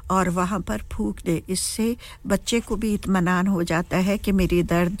और वहाँ पर फूंक दे इससे बच्चे को भी इत्मीनान हो जाता है कि मेरी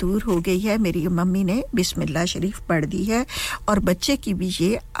दर्द दूर हो गई है मेरी मम्मी ने बिस्मिल्लाह शरीफ पढ़ दी है और बच्चे की भी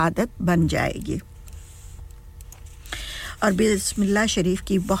ये आदत बन जाएगी और बिस्मिल्लाह शरीफ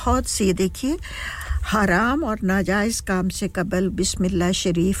की बहुत सी देखिए हराम और नाजायज़ काम से कबल बिस्मिल्लाह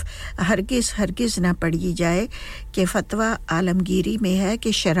शरीफ हरगिज़ ना पढ़ी जाए कि फतवा आलमगीरी में है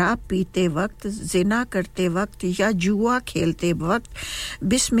कि शराब पीते वक्त ज़िना करते वक्त या जुआ खेलते वक्त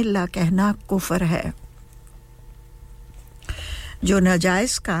बिस्मिल्लाह कहना कुफ्र है जो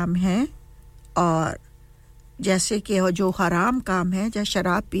नाजायज़ काम है और जैसे कि जो हराम काम है जैसे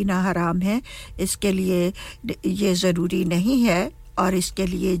शराब पीना हराम है इसके लिए ये ज़रूरी नहीं है और इसके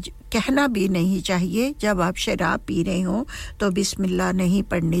लिए कहना भी नहीं चाहिए जब आप शराब पी रहे हो तो बिस्मिल्लाह नहीं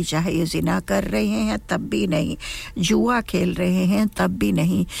पढ़नी चाहिए ज़िना कर रहे हैं तब भी नहीं जुआ खेल रहे हैं तब भी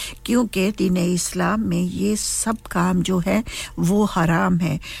नहीं क्योंकि दीन इस्लाम में ये सब काम जो है वो हराम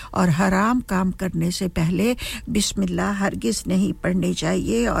है और हराम काम करने से पहले बिस्मिल्लाह हरगिज़ नहीं पढ़नी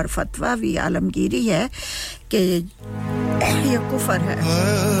चाहिए और फतवा भी आलमगीरी है कि ये कुफ्र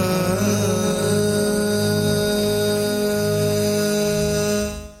है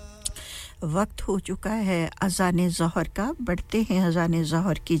वक्त हो चुका है अज़ान ज़ोहर का बढ़ते हैं अज़ान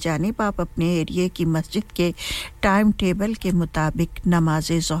ज़ोहर की जानिब आप अपने एरिया की मस्जिद के टाइम टेबल के मुताबिक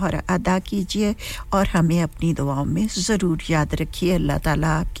नमाज ज़ोहर अदा कीजिए और हमें अपनी दुआओं में ज़रूर याद रखिए अल्लाह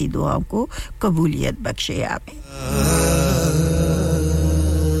ताला आपकी दुआओं को कबूलियत बख्शे आमीन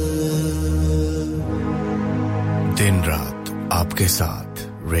दिन रात आपके साथ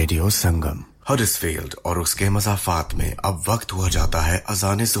रेडियो संगम हडर्सफील्ड और उसके मज़ाफ़ात में अब वक्त हुआ जाता है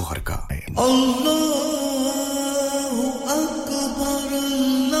अज़ान ज़ोहर का अल्लाहु अकबर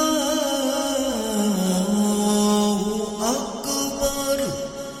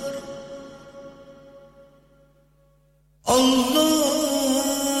अल्लाहु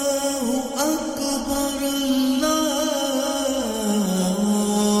अकबर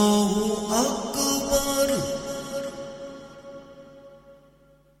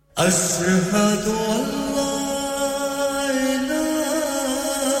अशहदु अल्ला इलाहा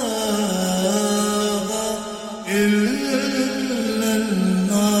इल्लल्लाह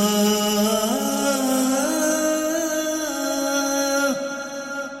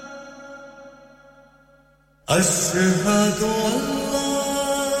अशहदु अल्ला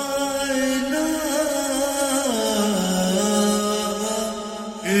इलाहा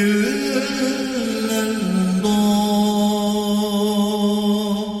इल्लल्लाह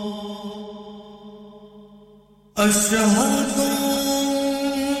अशहदु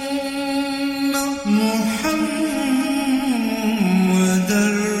अन्ना मुहम्मदर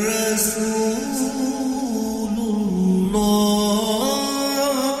रसूलुल्लाह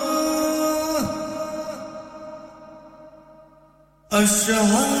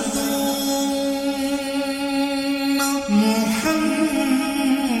अशहदु अन्ना मुहम्मदर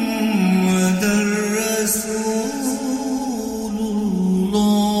रसूलुल्लाह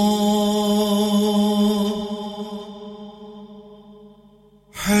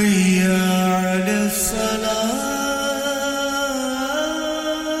حي على الصلاة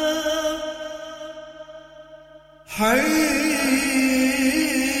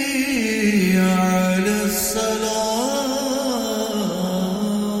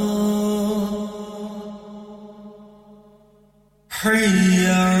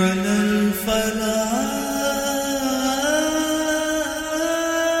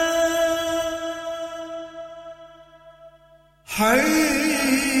حي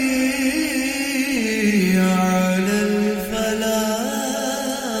على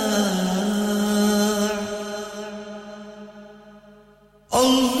الفلاح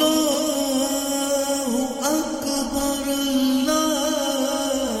الله أكبر الله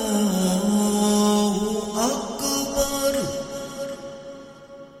أكبر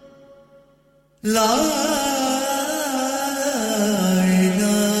لا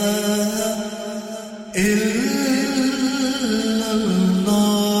إله إلا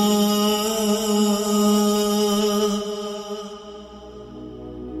الله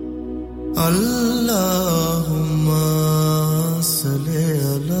اللهم صل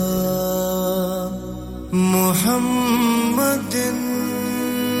على محمد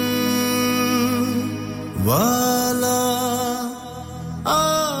وعلى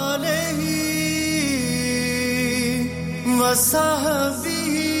آله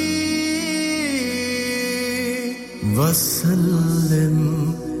وصحبه وسلم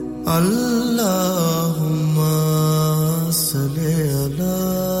اللهم صل على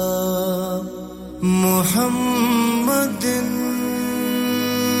محمد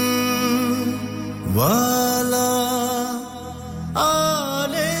وعلى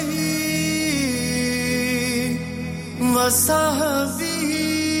آله وصحبه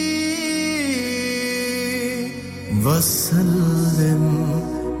وسلم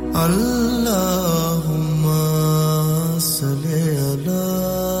اللهم صل على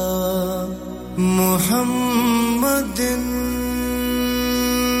محمد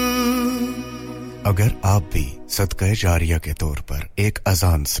अगर आप भी सदका जारिया के तौर पर एक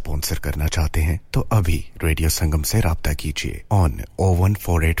अजान स्पॉन्सर करना चाहते हैं तो अभी रेडियो संगम से राब्ता कीजिए ऑन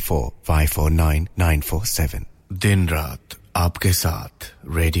 01484549947 दिन रात आपके साथ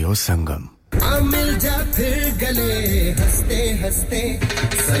रेडियो संगम मिल जा फिर गले हंसते हंसते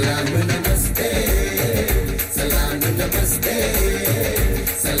सलाम नमस्ते सलाम नमस्ते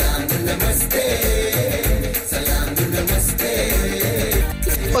सलाम नमस्ते सलाम नमस्ते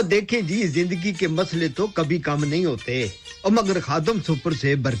और देखें जी जिंदगी के मसले तो कभी कम नहीं होते और मगर खादम सुपर से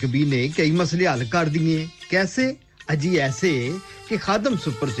बरकबी ने कई मसले हल कर दिए कैसे अजी ऐसे कि खादम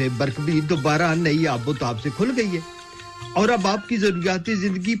सुपर से बरकबी दोबारा नई आबोताब से खुल गई है और अब आपकी ज़रूरियाती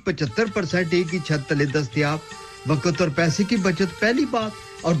ज़िंदगी 75% एक ही छत तले दस्तयाब वक्त और पैसे की बचत पहली बात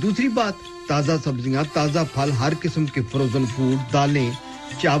और दूसरी बात ताज़ा सब्जियां ताज़ा फल हर किस्म के फ्रोजन फूड दालें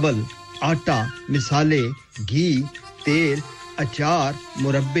चावल आटा मिसाले घी तेल अचार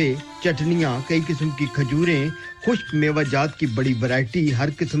मुरब्बे चटनियां कई किस्म की खजूरें खुश्क मेवाजात की बड़ी वैरायटी हर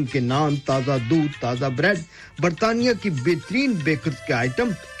किस्म के नान ताज़ा दूध ताज़ा ब्रेड बर्तानिया की बेहतरीन बेकर्स के आइटम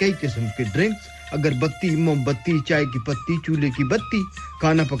कई किस्म के ड्रिंक्स अगरबत्ती मोमबत्ती चाय की पत्ती चूल्हे की बत्ती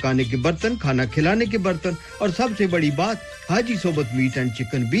खाना पकाने के बर्तन खाना खिलाने के बर्तन और सबसे बड़ी बात हाजी सोबत मीट एंड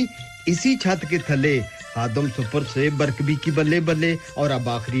चिकन भी इसी छत के थले आदम सुपर से बरकबी की बल्ले बल्ले और अब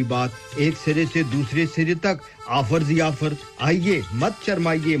आखिरी बात एक सिरे से दूसरे सिरे तक ऑफर्स ही ऑफर आइए मत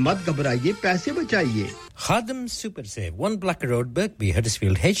शर्माइए मत घबराइए पैसे बचाइए Khadam Super Save 1 Blacker Road Birkby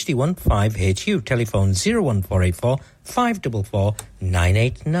Huddersfield HD15HU telephone 01484 544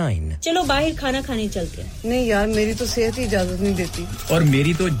 989 चलो बाहर खाना खाने चलते हैं नहीं यार मेरी तो सेहत ही इजाजत नहीं देती और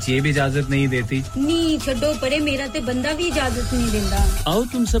मेरी तो जेब इजाजत नहीं देती नहीं छोड़ो परे मेरा ते बंदा भी इजाजत नहीं देता आओ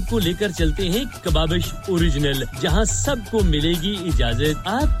तुम सबको लेकर चलते हैं कबाबिश ओरिजिनल जहां सबको मिलेगी इजाजत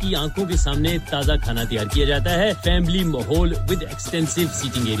आपकी आंखों के सामने ताजा खाना तैयार किया जाता है फैमिली माहौल with extensive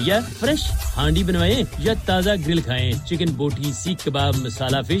seating area fresh हांडी बनवाएं या ताजा ग्रिल खाएं chicken boti seekh kebab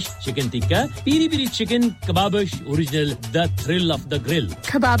masala fish chicken tikka piri piri chicken Kababish original the thrill of the grill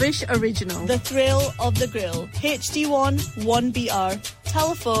Kababish Original The Thrill of the Grill HD1 1BR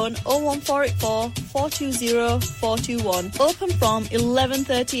Telephone 01484 420 421 Open from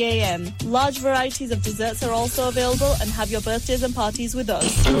 11:30 a.m. Large varieties of desserts are also available and have your birthdays and parties with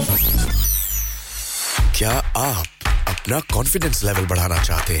us क्या आप अपना confidence level बढ़ाना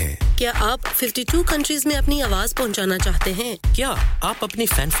चाहते हैं क्या आप 52 countries में अपनी आवाज पहुंचाना चाहते हैं क्या आप अपनी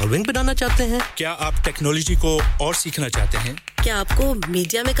फैन फॉलोइंग बनाना चाहते हैं क्या आप टेक्नोलॉजी को और सीखना चाहते हैं क्या आपको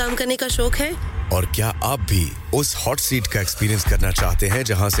मीडिया में काम करने का शौक है और क्या आप भी उस हॉट सीट का एक्सपीरियंस करना चाहते हैं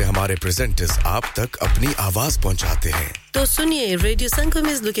जहां से हमारे प्रेजेंटर्स आप तक अपनी आवाज पहुंचाते हैं तो सुनिए radio Sangam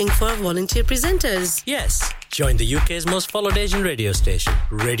is looking for volunteer presenters Yes join the UK's most followed Asian radio station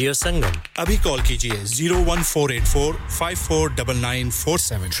Radio Sangam अभी कॉल कीजिए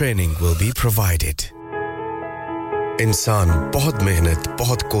 01484549947 Training will be provided इंसान बहुत मेहनत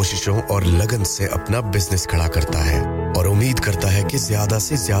बहुत कोशिशों और लगन से अपना बिजनेस खड़ा करता है और उम्मीद करता है कि ज्यादा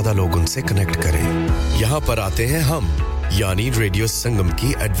से ज्यादा लोग उनसे कनेक्ट करें यहाँ पर आते हैं हम यानी रेडियो संगम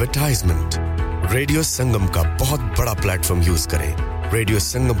की एडवर्टाइजमेंट रेडियो संगम का बहुत बड़ा प्लेटफॉर्म यूज करें रेडियो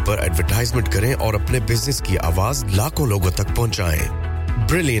संगम पर एडवर्टाइजमेंट करें और अपने बिजनेस की आवाज लाखों लोगों तक पहुंचाएं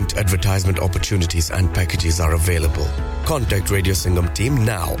Brilliant advertisement opportunities and packages are available. Contact Radio Sangam team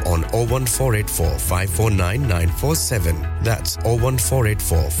now on 01484 549 947. That's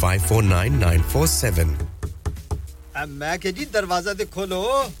 01484 549 947. मैं के जी दरवाजा दे खोलो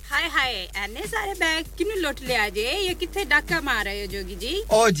हाय हाय एने सारे बैग किनु लुट ले आजे ये किथे डाका मार रहे हो जोगी जी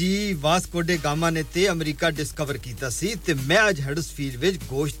ओ जी वास्को डे गामा ने ते अमेरिका डिस्कवर कीता सी ते मैं आज हडर्सफील्ड विच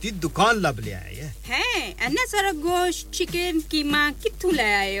गोश्त दी दुकान लब ले आया है एने सारा गोश्त चिकन कीमा किथु ले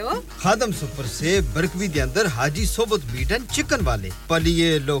आए हो खादम सुपर से बरकवी दे अंदर हाजी सोबत मीट एंड चिकन वाले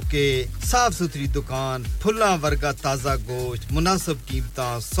पलिए लोके साफ सुथरी दुकान फुल्ला वर्गा ताजा गोश्त मुनासिब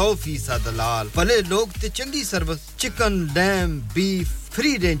कीमतां 100% दलाल भले लोग ते चंगी service chicken lamb beef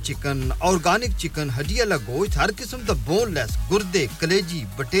free range chicken organic chicken हड्डियाला गोश्त हर किस्म दा बोनलेस गुर्दे कलेजी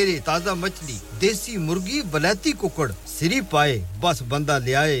बटेरे ताजा मछली देसी मुर्गी वलैती कुकड़ सिरी पाए बस बंदा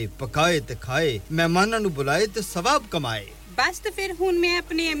ले आए पकाए ते खाए मेहमानां नु बुलाए ते सवाब कमाए बस तो फिर हुन मैं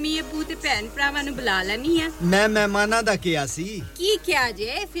अपने अम्मी अब्बू ते भैन भरावां नु बुला लेनी है मैं मेहमानां दा किया सी की क्या जे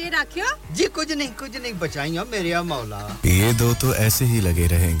फिर आखियो जी कुछ नहीं बचाइयो मेरे आ मौला ये दो तो ऐसे ही लगे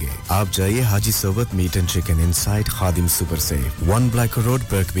रहेंगे आप जाइए हाजी सोबत meet and chicken inside Khadim super safe 1 Black Road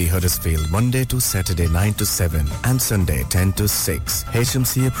Birkby Huddersfield Monday to Saturday 9 to 7 and Sunday 10 to 6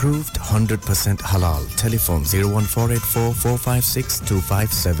 HMC approved 100% halal telephone 01484 456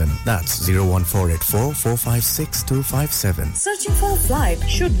 257 that's 01484 456 257 Searching for a flight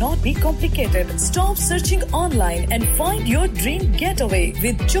should not be complicated. Stop searching online and find your dream getaway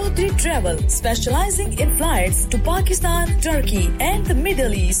with Chaudhry Travel, specializing in flights to Pakistan, Turkey and the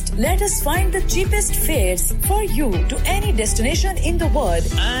Middle East. Let us find the cheapest fares for you to any destination in the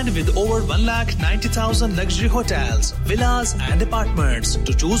world. And with over 1,90,000 luxury hotels, villas and apartments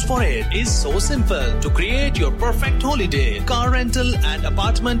to choose for it is so simple. To create your perfect holiday, car rental and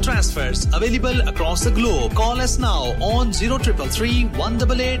apartment transfers available across the globe. Call us now on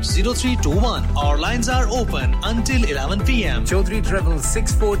 0333-188-0321. Our lines are open until 11 p.m. Chaudhry Travel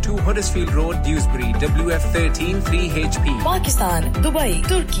 642 Huddersfield Road, Dewsbury, WF13 3HP. Pakistan, Dubai,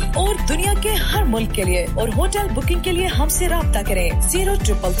 तुर्की और दुनिया के हर मुल्क के लिए और hotel booking के लिए हमसे राब्ता करें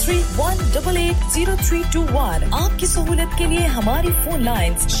 0333-188-0321. आपकी सहूलियत के लिए हमारी फोन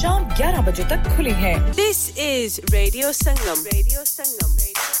लाइंस शाम 11 बजे तक खुली हैं. This is Radio Sangam.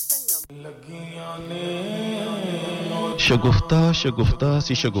 शगुफ्ता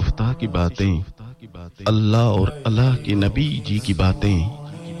सी शगुफ्ता की बातें अल्लाह और अल्लाह के नबी जी की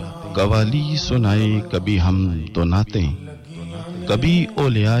बातें कवाली सुनाए कभी हम तो नाते कभी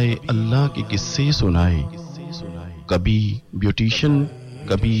औलियाए अल्लाह के किस्से सुनाए कभी ब्यूटिशियन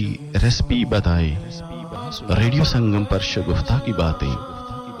कभी रेसिपी बताए रेडियो संगम पर शगुफ्ता की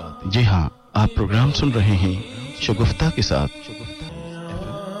बातें जी हां आप प्रोग्राम सुन रहे हैं शगुफ्ता के साथ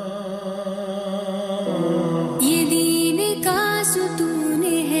सुकून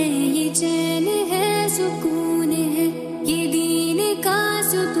है ये चैन है सुकून है ये दीन का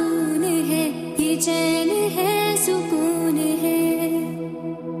सुकून है ये चैन है सुकून है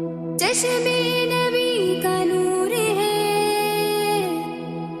चश्मे नबी का नूर है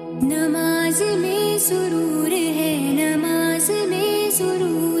नमाज में सुरूर है नमाज में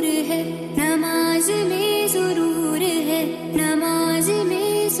सुरूर है नमाज में सुरूर है नमाज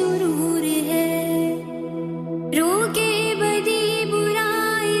में सुरूर है रोके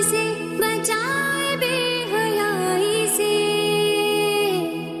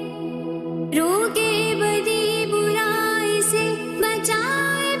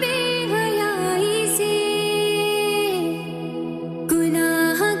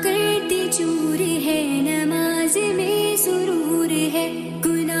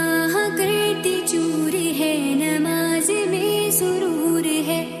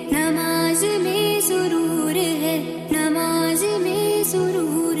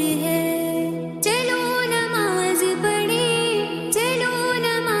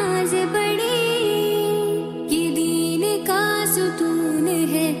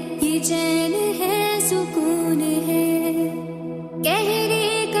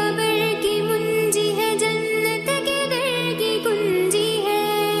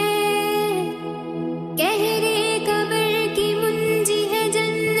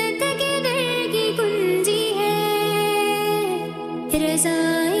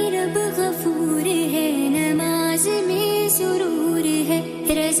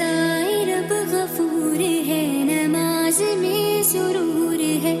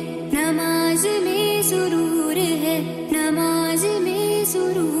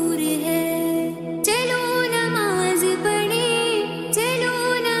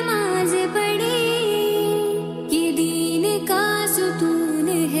su tu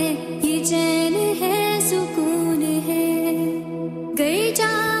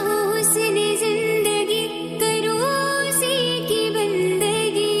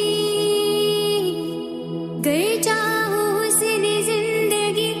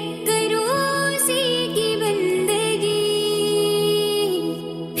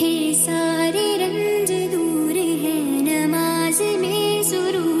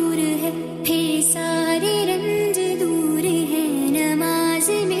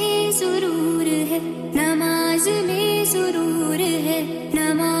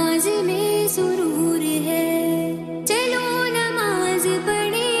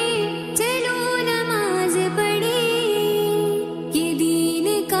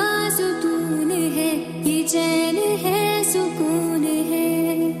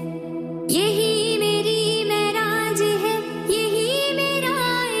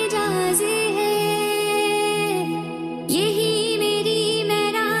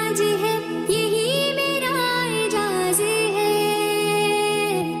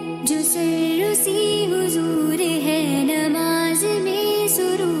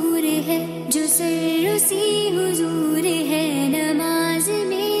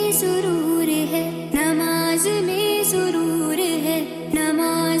सुरूर है नमाज में सुरूर है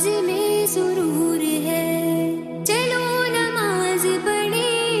नमाज में सुरूर है चलो नमाज पढ़े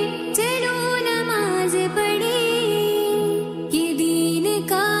चलो नमाज पढ़े ये दीन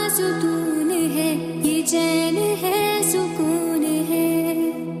का सुतून है ये चैन है सुकून है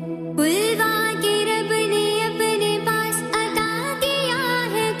बुलवा के रब ने अपने पास अता किया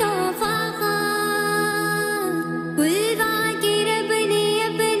है तोहफा बुलवा के रब ने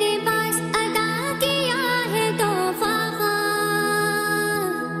अपने पास अता किया है तोहफा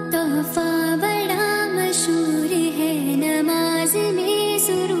तोहफा बड़ा मशहूर है नमाज में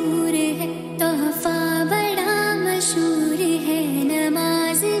सुरूर है तोहफा बड़ा मशहूर है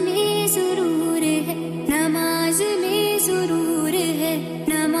नमाज में सुरूर है नमाज में सुरूर है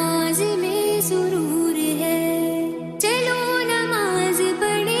नमाज में सुरूर है चलो नमाज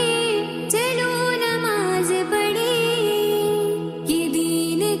पढ़े चलो नमाज पढ़े ये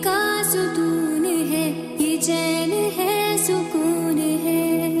दीन का सुतून है ये चैन है सुकून है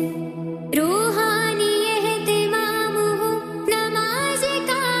रूहानी एहतिमाम हो नमाज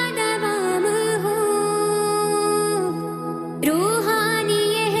का दवाम हो रूहानी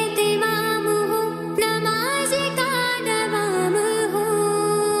एहतिमाम हो नमाज का दवाम हो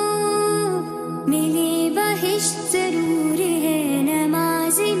मिले बहिश्त जरूर है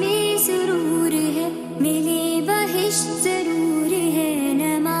नमाज में सुरूर है मिले बहिश्त जरूर है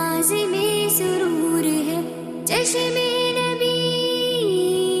नमाज में सुरूर है चश्मे नबी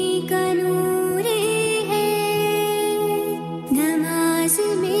का नूर है नमाज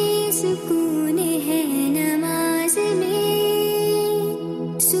में सुकून है नमाज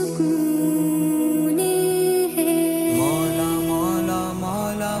में सुकून है मौला मौला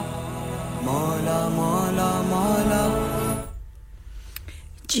मौला मौला मौला मौला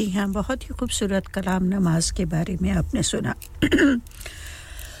जी हाँ बहुत ही खूबसूरत कलाम नमाज के बारे में आपने सुना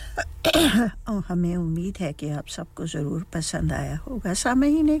और हमें उम्मीद है कि आप सबको ज़रूर पसंद आया होगा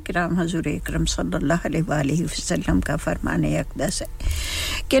सामईन किराम हुज़ूर अकरम सल्लल्लाहु अलैहि वसल्लम का फरमान अक़दस है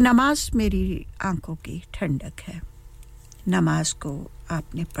कि नमाज मेरी आंखों की ठंडक है नमाज को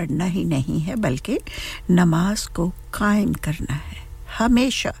आपने पढ़ना ही नहीं है बल्कि नमाज को कायम करना है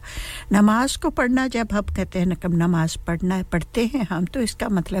हमेशा नमाज को पढ़ना जब हम कहते हैं कब नमाज पढ़ना है पढ़ते हैं हम तो इसका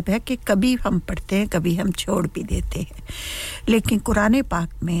मतलब है कि कभी हम पढ़ते हैं कभी हम छोड़ भी देते हैं लेकिन कुरान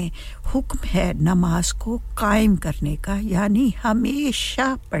पाक में हुक्म है नमाज को कायम करने का यानी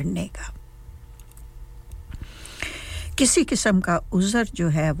हमेशा पढ़ने का किसी किस्म का उज़र जो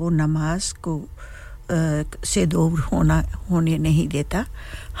है वो नमाज को से दूर होने नहीं देता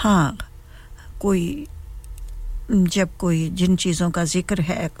हाँ कोई जब कोई जिन चीज़ों का ज़िक्र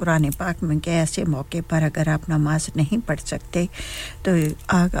है कुरान पाक में कि ऐसे मौके पर अगर आप नमाज नहीं पढ़ सकते तो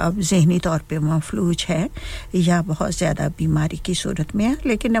आप ज़हनी तौर पे मफलूज है या बहुत ज़्यादा बीमारी की सूरत में है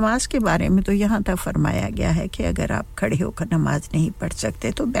लेकिन नमाज के बारे में तो यहाँ तक फरमाया गया है कि अगर आप खड़े होकर नमाज नहीं पढ़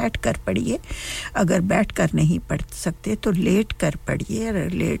सकते तो बैठ कर पढ़िए अगर बैठ कर नहीं पढ़ सकते तो लेट कर पढ़िए अगर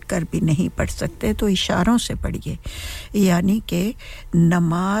लेट कर भी नहीं पढ़ सकते तो इशारों से पढ़िए यानी कि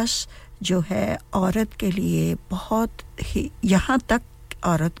नमाज जो है औरत के लिए बहुत ही यहाँ तक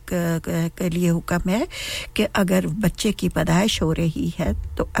औरत के लिए हुक्म है कि अगर बच्चे की पैदाइश हो रही है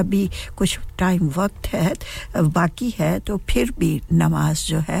तो अभी कुछ टाइम वक्त है बाकी है तो फिर भी नमाज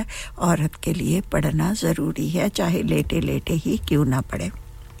जो है औरत के लिए पढ़ना ज़रूरी है चाहे लेटे लेटे ही क्यों ना पढ़े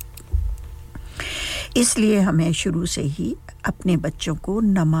इसलिए हमें शुरू से ही अपने बच्चों को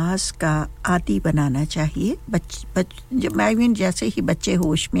नमाज का आदी बनाना चाहिए जैसे ही बच्चे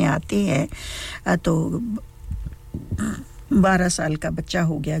होश में आते हैं तो 12 साल का बच्चा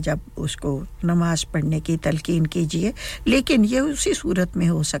हो गया जब उसको नमाज पढ़ने की तलकीन कीजिए लेकिन ये उसी सूरत में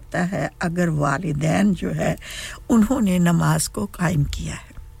हो सकता है अगर वालिदैन जो है उन्होंने नमाज को कायम किया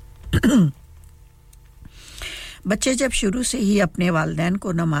है बच्चे जब शुरू से ही अपने वालिदैन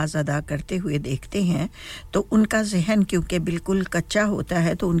को नमाज अदा करते हुए देखते हैं तो उनका ज़हन क्योंकि बिल्कुल कच्चा होता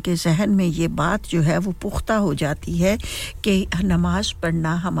है तो उनके ज़हन में ये बात जो है वो पुख्ता हो जाती है कि नमाज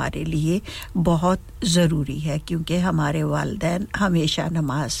पढ़ना हमारे लिए बहुत ज़रूरी है क्योंकि हमारे वालिदैन हमेशा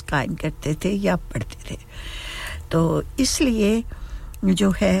नमाज कायम करते थे या पढ़ते थे तो इसलिए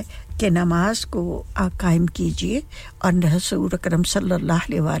जो है कि नमाज को कायम कीजिए और रसूल अकरम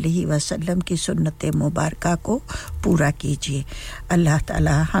सल्लल्लाहु अलैहि वसल्लम की सुन्नत मुबारका को पूरा कीजिए अल्लाह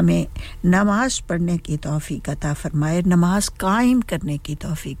ताला हमें नमाज पढ़ने की तौफीक अता फरमाए नमाज कायम करने की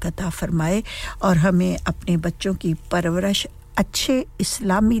तौफीक अता फरमाए और हमें अपने बच्चों की परवरिश अच्छे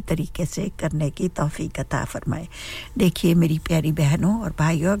इस्लामी तरीके से करने की तौफीक अता फरमाए देखिए मेरी प्यारी बहनों और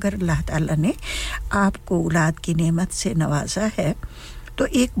भाइयों अगर अल्लाह ताला ने आपको औलाद की नेमत से नवाजा है तो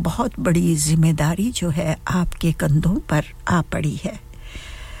एक बहुत बड़ी जिम्मेदारी जो है आपके कंधों पर आ पड़ी है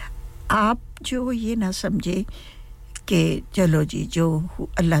आप जो ये ना समझे कि चलो जी जो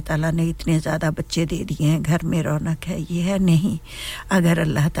अल्लाह ताला ने इतने ज़्यादा बच्चे दे दिए हैं घर में रौनक है ये है नहीं अगर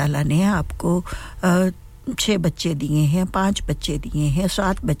अल्लाह ताला ने आपको 6 बच्चे दिए हैं 5 बच्चे दिए हैं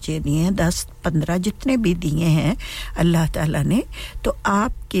 7 बच्चे दिए हैं 10 15 जितने भी दिए हैं अल्लाह ताला ने तो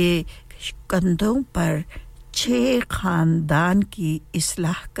आपके कंधों पर 6 खानदान की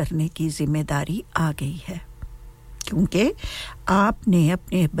इस्लाह करने की जिम्मेदारी आ गई है क्योंकि आपने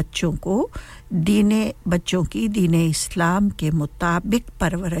अपने बच्चों को बच्चों की दीन-ए इस्लाम के मुताबिक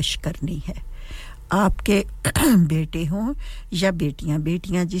परवरिश करनी है आपके बेटे हों या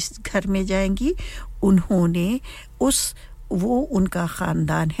बेटियां जिस घर में जाएंगी उन्होंने वो उनका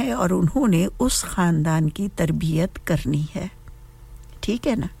खानदान है और उन्होंने उस खानदान की तरबियत करनी है ठीक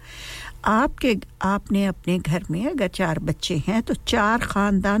है ना आपने अपने घर में अगर 4 बच्चे हैं तो 4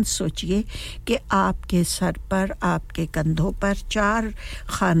 खानदान सोचिए कि आपके सर पर आपके कंधों पर 4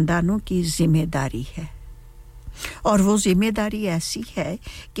 खानदानों की जिम्मेदारी है और वो जिम्मेदारी ऐसी है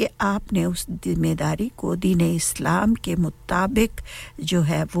कि आपने उस जिम्मेदारी को दीन इस्लाम के मुताबिक जो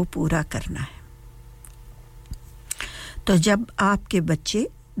है वो पूरा करना है तो जब आपके बच्चे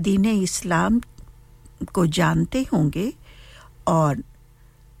दीन इस्लाम को जानते होंगे और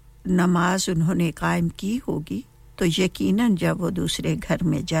नमाज उन्होंने कायम की होगी तो यकीनन जब वो दूसरे घर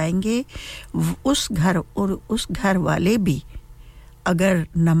में जाएंगे उस घर वाले भी अगर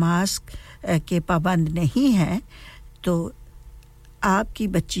नमाज के पाबंद नहीं हैं तो आपकी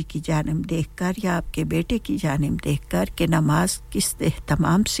बच्ची की जानिब देखकर या आपके बेटे की जानिब देखकर कि नमाज किस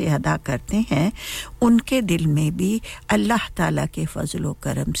एहतमाम से अदा करते हैं उनके दिल में भी अल्लाह ताला के फजल व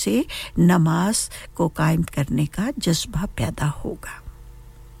करम से नमाज को कायम करने का जज्बा पैदा होगा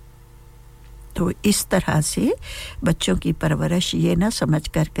तो इस तरह से बच्चों की परवरिश ये ना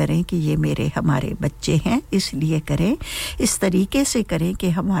समझकर करें कि ये हमारे बच्चे हैं इसलिए करें इस तरीके से करें कि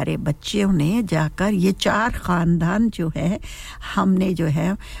हमारे बच्चों ने जाकर ये 4 खानदान जो है हमने जो है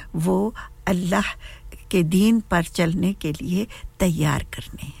वो अल्लाह के दीन पर चलने के लिए तैयार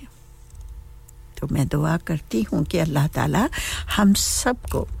करने हैं तो मैं दुआ करती हूं कि अल्लाह ताला हम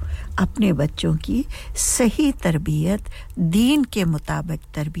सबको अपने बच्चों की सही तरबियत दीन के मुताबिक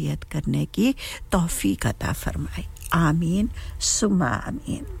तरबियत करने की तौफीक अता फरमाए आमीन सुम्मा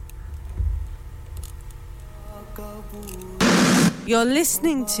आमीन You're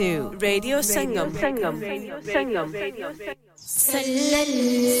listening to Radio Sangam.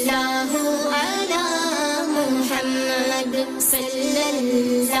 Sallallahu ala Muhammad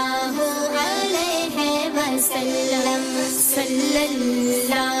sallallahu alayhi wa sallam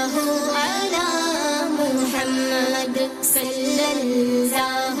sallallahu ala Muhammad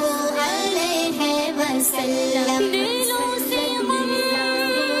sallallahu alayhi wa sallam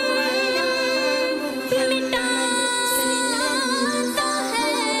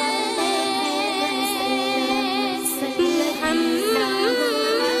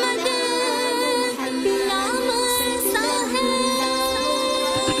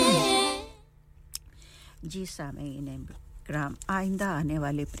जी सामीन इकराम आइंदा आने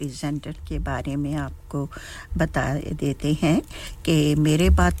वाले प्रेजेंटर के बारे में आपको बता देते हैं कि मेरे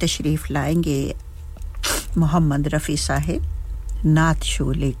बाद तशरीफ़ लाएंगे मोहम्मद रफ़ी साहिब नात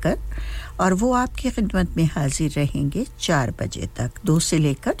शो लेकर और वो आपकी खिदमत में हाजिर रहेंगे 4 बजे तक 2 से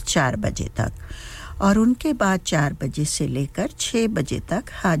लेकर 4 बजे तक और उनके बाद 4 बजे से लेकर 6 बजे तक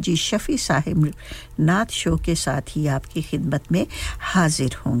हाजी शफी साहिब नात शो के साथ ही आपकी खिदमत में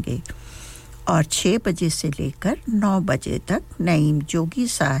हाजिर होंगे और 6 बजे से लेकर 9 बजे तक नईम जोगी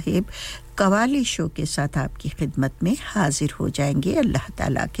साहिब कवाली शो के साथ आपकी खिदमत में हाजिर हो जाएंगे अल्लाह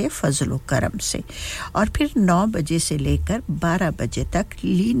ताला के फजल व करम से और फिर 9 बजे से लेकर 12 बजे तक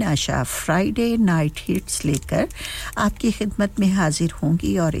Leena Shah Friday night hits लेकर आपकी खिदमत में हाजिर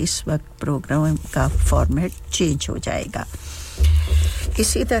होंगी और इस वक्त प्रोग्राम का फॉर्मेट चेंज हो जाएगा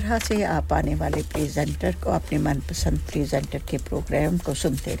इसी तरह से आप आने वाले प्रेजेंटर को अपने मनपसंद प्रेजेंटर के प्रोग्राम को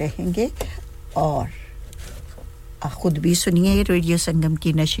सुनते रहेंगे और खुद भी सुनिए रेडियो संगम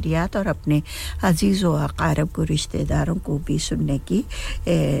की नशरियात और अपने अजीज़ व अक़ारब को रिश्तेदारों को भी सुनने की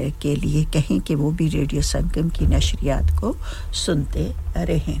के लिए कहें कि वो भी रेडियो संगम की नशरियात को सुनते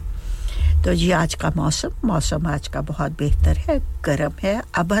रहें तो जी आज का मौसम आज का बहुत बेहतर है गर्म है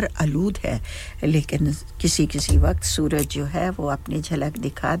अबर आलूद है लेकिन किसी वक्त सूरज जो है वो अपनी झलक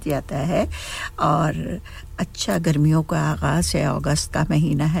दिखा जाता है और अच्छा गर्मियों का आगाज़ है अगस्त का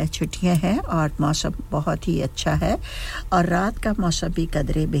महीना है छुट्टियां हैं और मौसम बहुत ही अच्छा है और रात का मौसम भी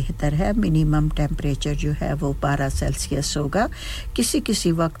कदरे बेहतर है मिनिमम टेंपरेचर जो है वो 12 सेल्सियस होगा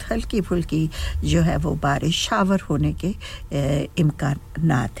किसी वक्त हल्की फुल्की जो है वो बारिश शावर होने के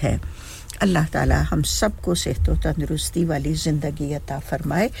इम्कानात है अल्लाह ताला हम सबको सेहत और तंदुरुस्ती वाली ज़िंदगी अता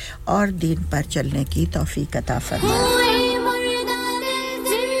फरमाए और दीन पर चलने की तौफीक अता फरमाए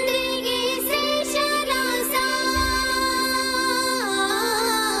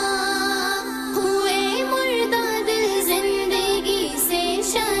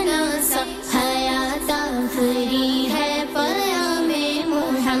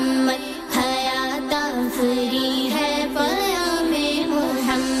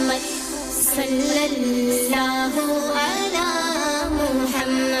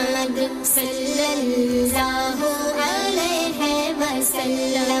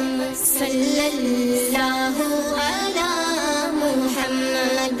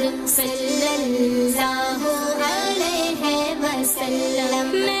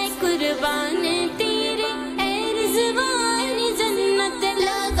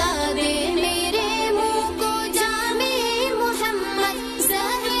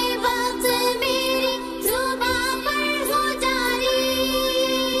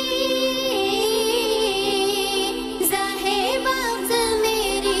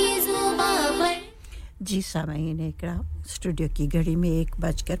जी सामईन इकराम स्टूडियो की घड़ी में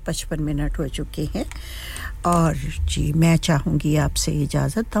 1:55 हो चुके हैं और जी मैं चाहूँगी आपसे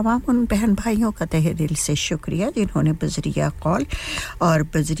इजाज़त तमाम उन बहन भाइयों का तहे दिल से शुक्रिया जिन्होंने बज़रिया कॉल और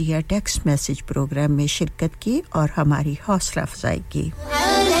बज़रिया टेक्स्ट मैसेज प्रोग्राम में शिरकत की और हमारी हौसला अफजाई की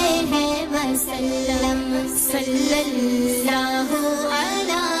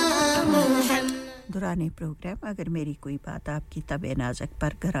दुराने प्रोग्राम अगर मेरी कोई बात आपकी तबे नाज़क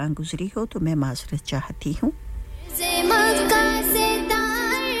पर गरां गुजरी हो तो मैं माज़रत चाहती हूँ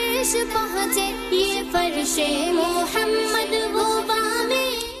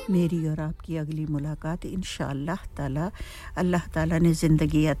मेरी और आपकी अगली मुलाकात इंशाअल्लाह ताला अल्लाह ताला ने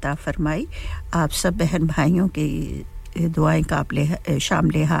ज़िंदगी अता फरमाई आप सब बहन भाइयों के दुआएं काबिले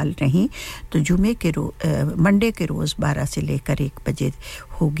शामिल हाल रहीं तो जुमे के मंडे के रोज़ 12 से लेकर 1 बजे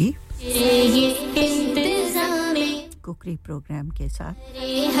होगी कुकरी प्रोग्राम के साथ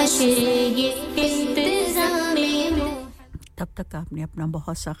तब तक आपने अपना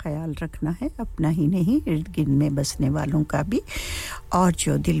बहुत सा ख्याल रखना है अपना ही नहीं इर्द-गिर्द में बसने वालों का भी और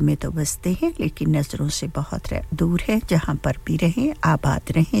जो दिल में तो बसते हैं लेकिन नज़रों से बहुत दूर है जहां पर भी रहें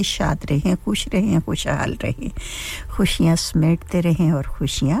आबाद रहें शाद रहें खुश रहें खुशहाल रहें खुशियां समेटते रहें और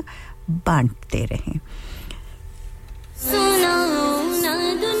खुशियां बांटते रहें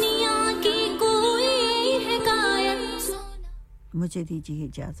मुझे दीजिए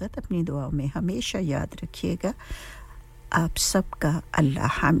इजाज़त अपनी दुआओं में हमेशा याद रखिएगा आप सबका अल्लाह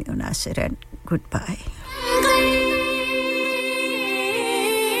हामी व नासिरन गुड बाय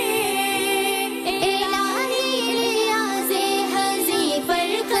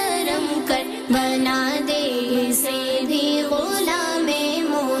बना दे इसे भी गुलामे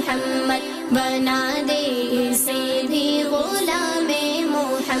मोहम्मद बना दे इसे भी गुलामे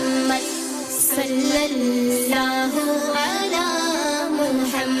मोहम्मद सल्लल्लाहु अलैहि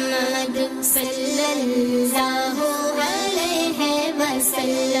मुहम्मद सल्लल्लाहु अलैहि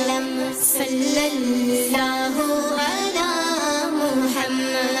वसल्लम सल्लल्लाहु अलैहि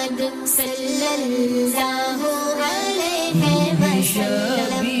मुहम्मद सल्लल्लाहु अलैहि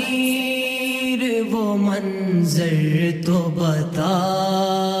वसल्लम वो मंजर तो बता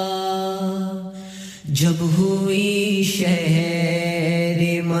जब हुई शहर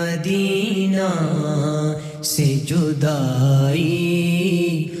मदीना से जुदाई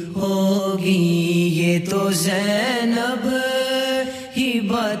होगी ये तो ज़ैनब ही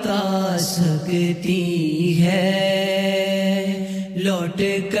बता सकती है लौट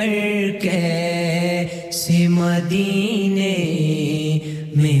कर कैसे मदीने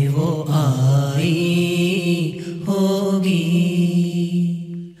में वो होगी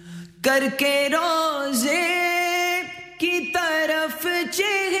करके रोज़े की तरफ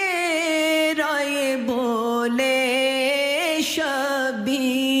चेहरा ये बोले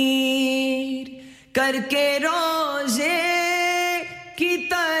शबीर करके रोज़े की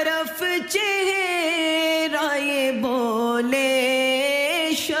तरफ चेहरा ये बोले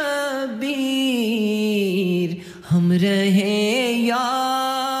शबीर हम रहे या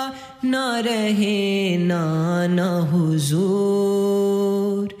ना रहे ना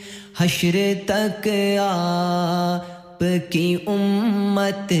हुजूर हश्र तक आपकी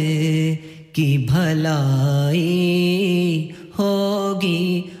उम्मत की भलाई होगी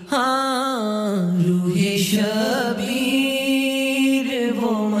हाँ रूह शबीर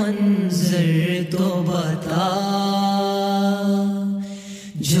वो मंजर तो बता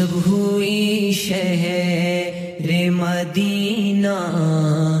जब हुई शहर मदीना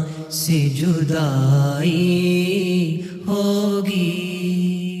से जुदाई होगी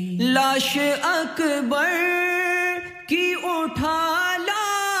लाश अकबर की उठा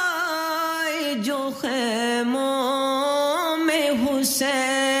लाए जो खैमों में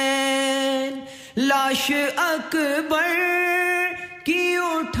हुसैन लाश अकबर की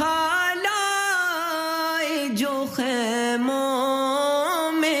उठा लाए जो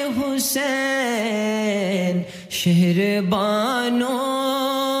खैमों में हुसैन शहरबानों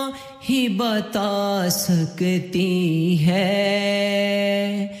ही बता सकती है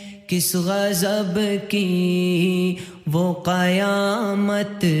किस गजब की वो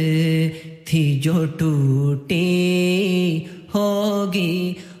क़यामत थी जो टूटी होगी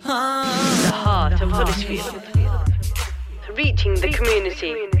हाँ The heart of Huddersfield, reaching the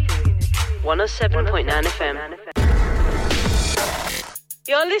community. 107.9 FM.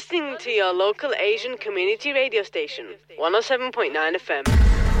 You're listening to your local Asian community radio station. 107.9 FM.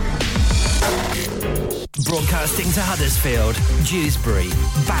 Broadcasting to Huddersfield, Dewsbury,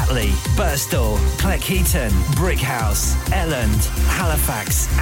 Batley, Birstall, Cleckheaton, Brickhouse, Elland, Halifax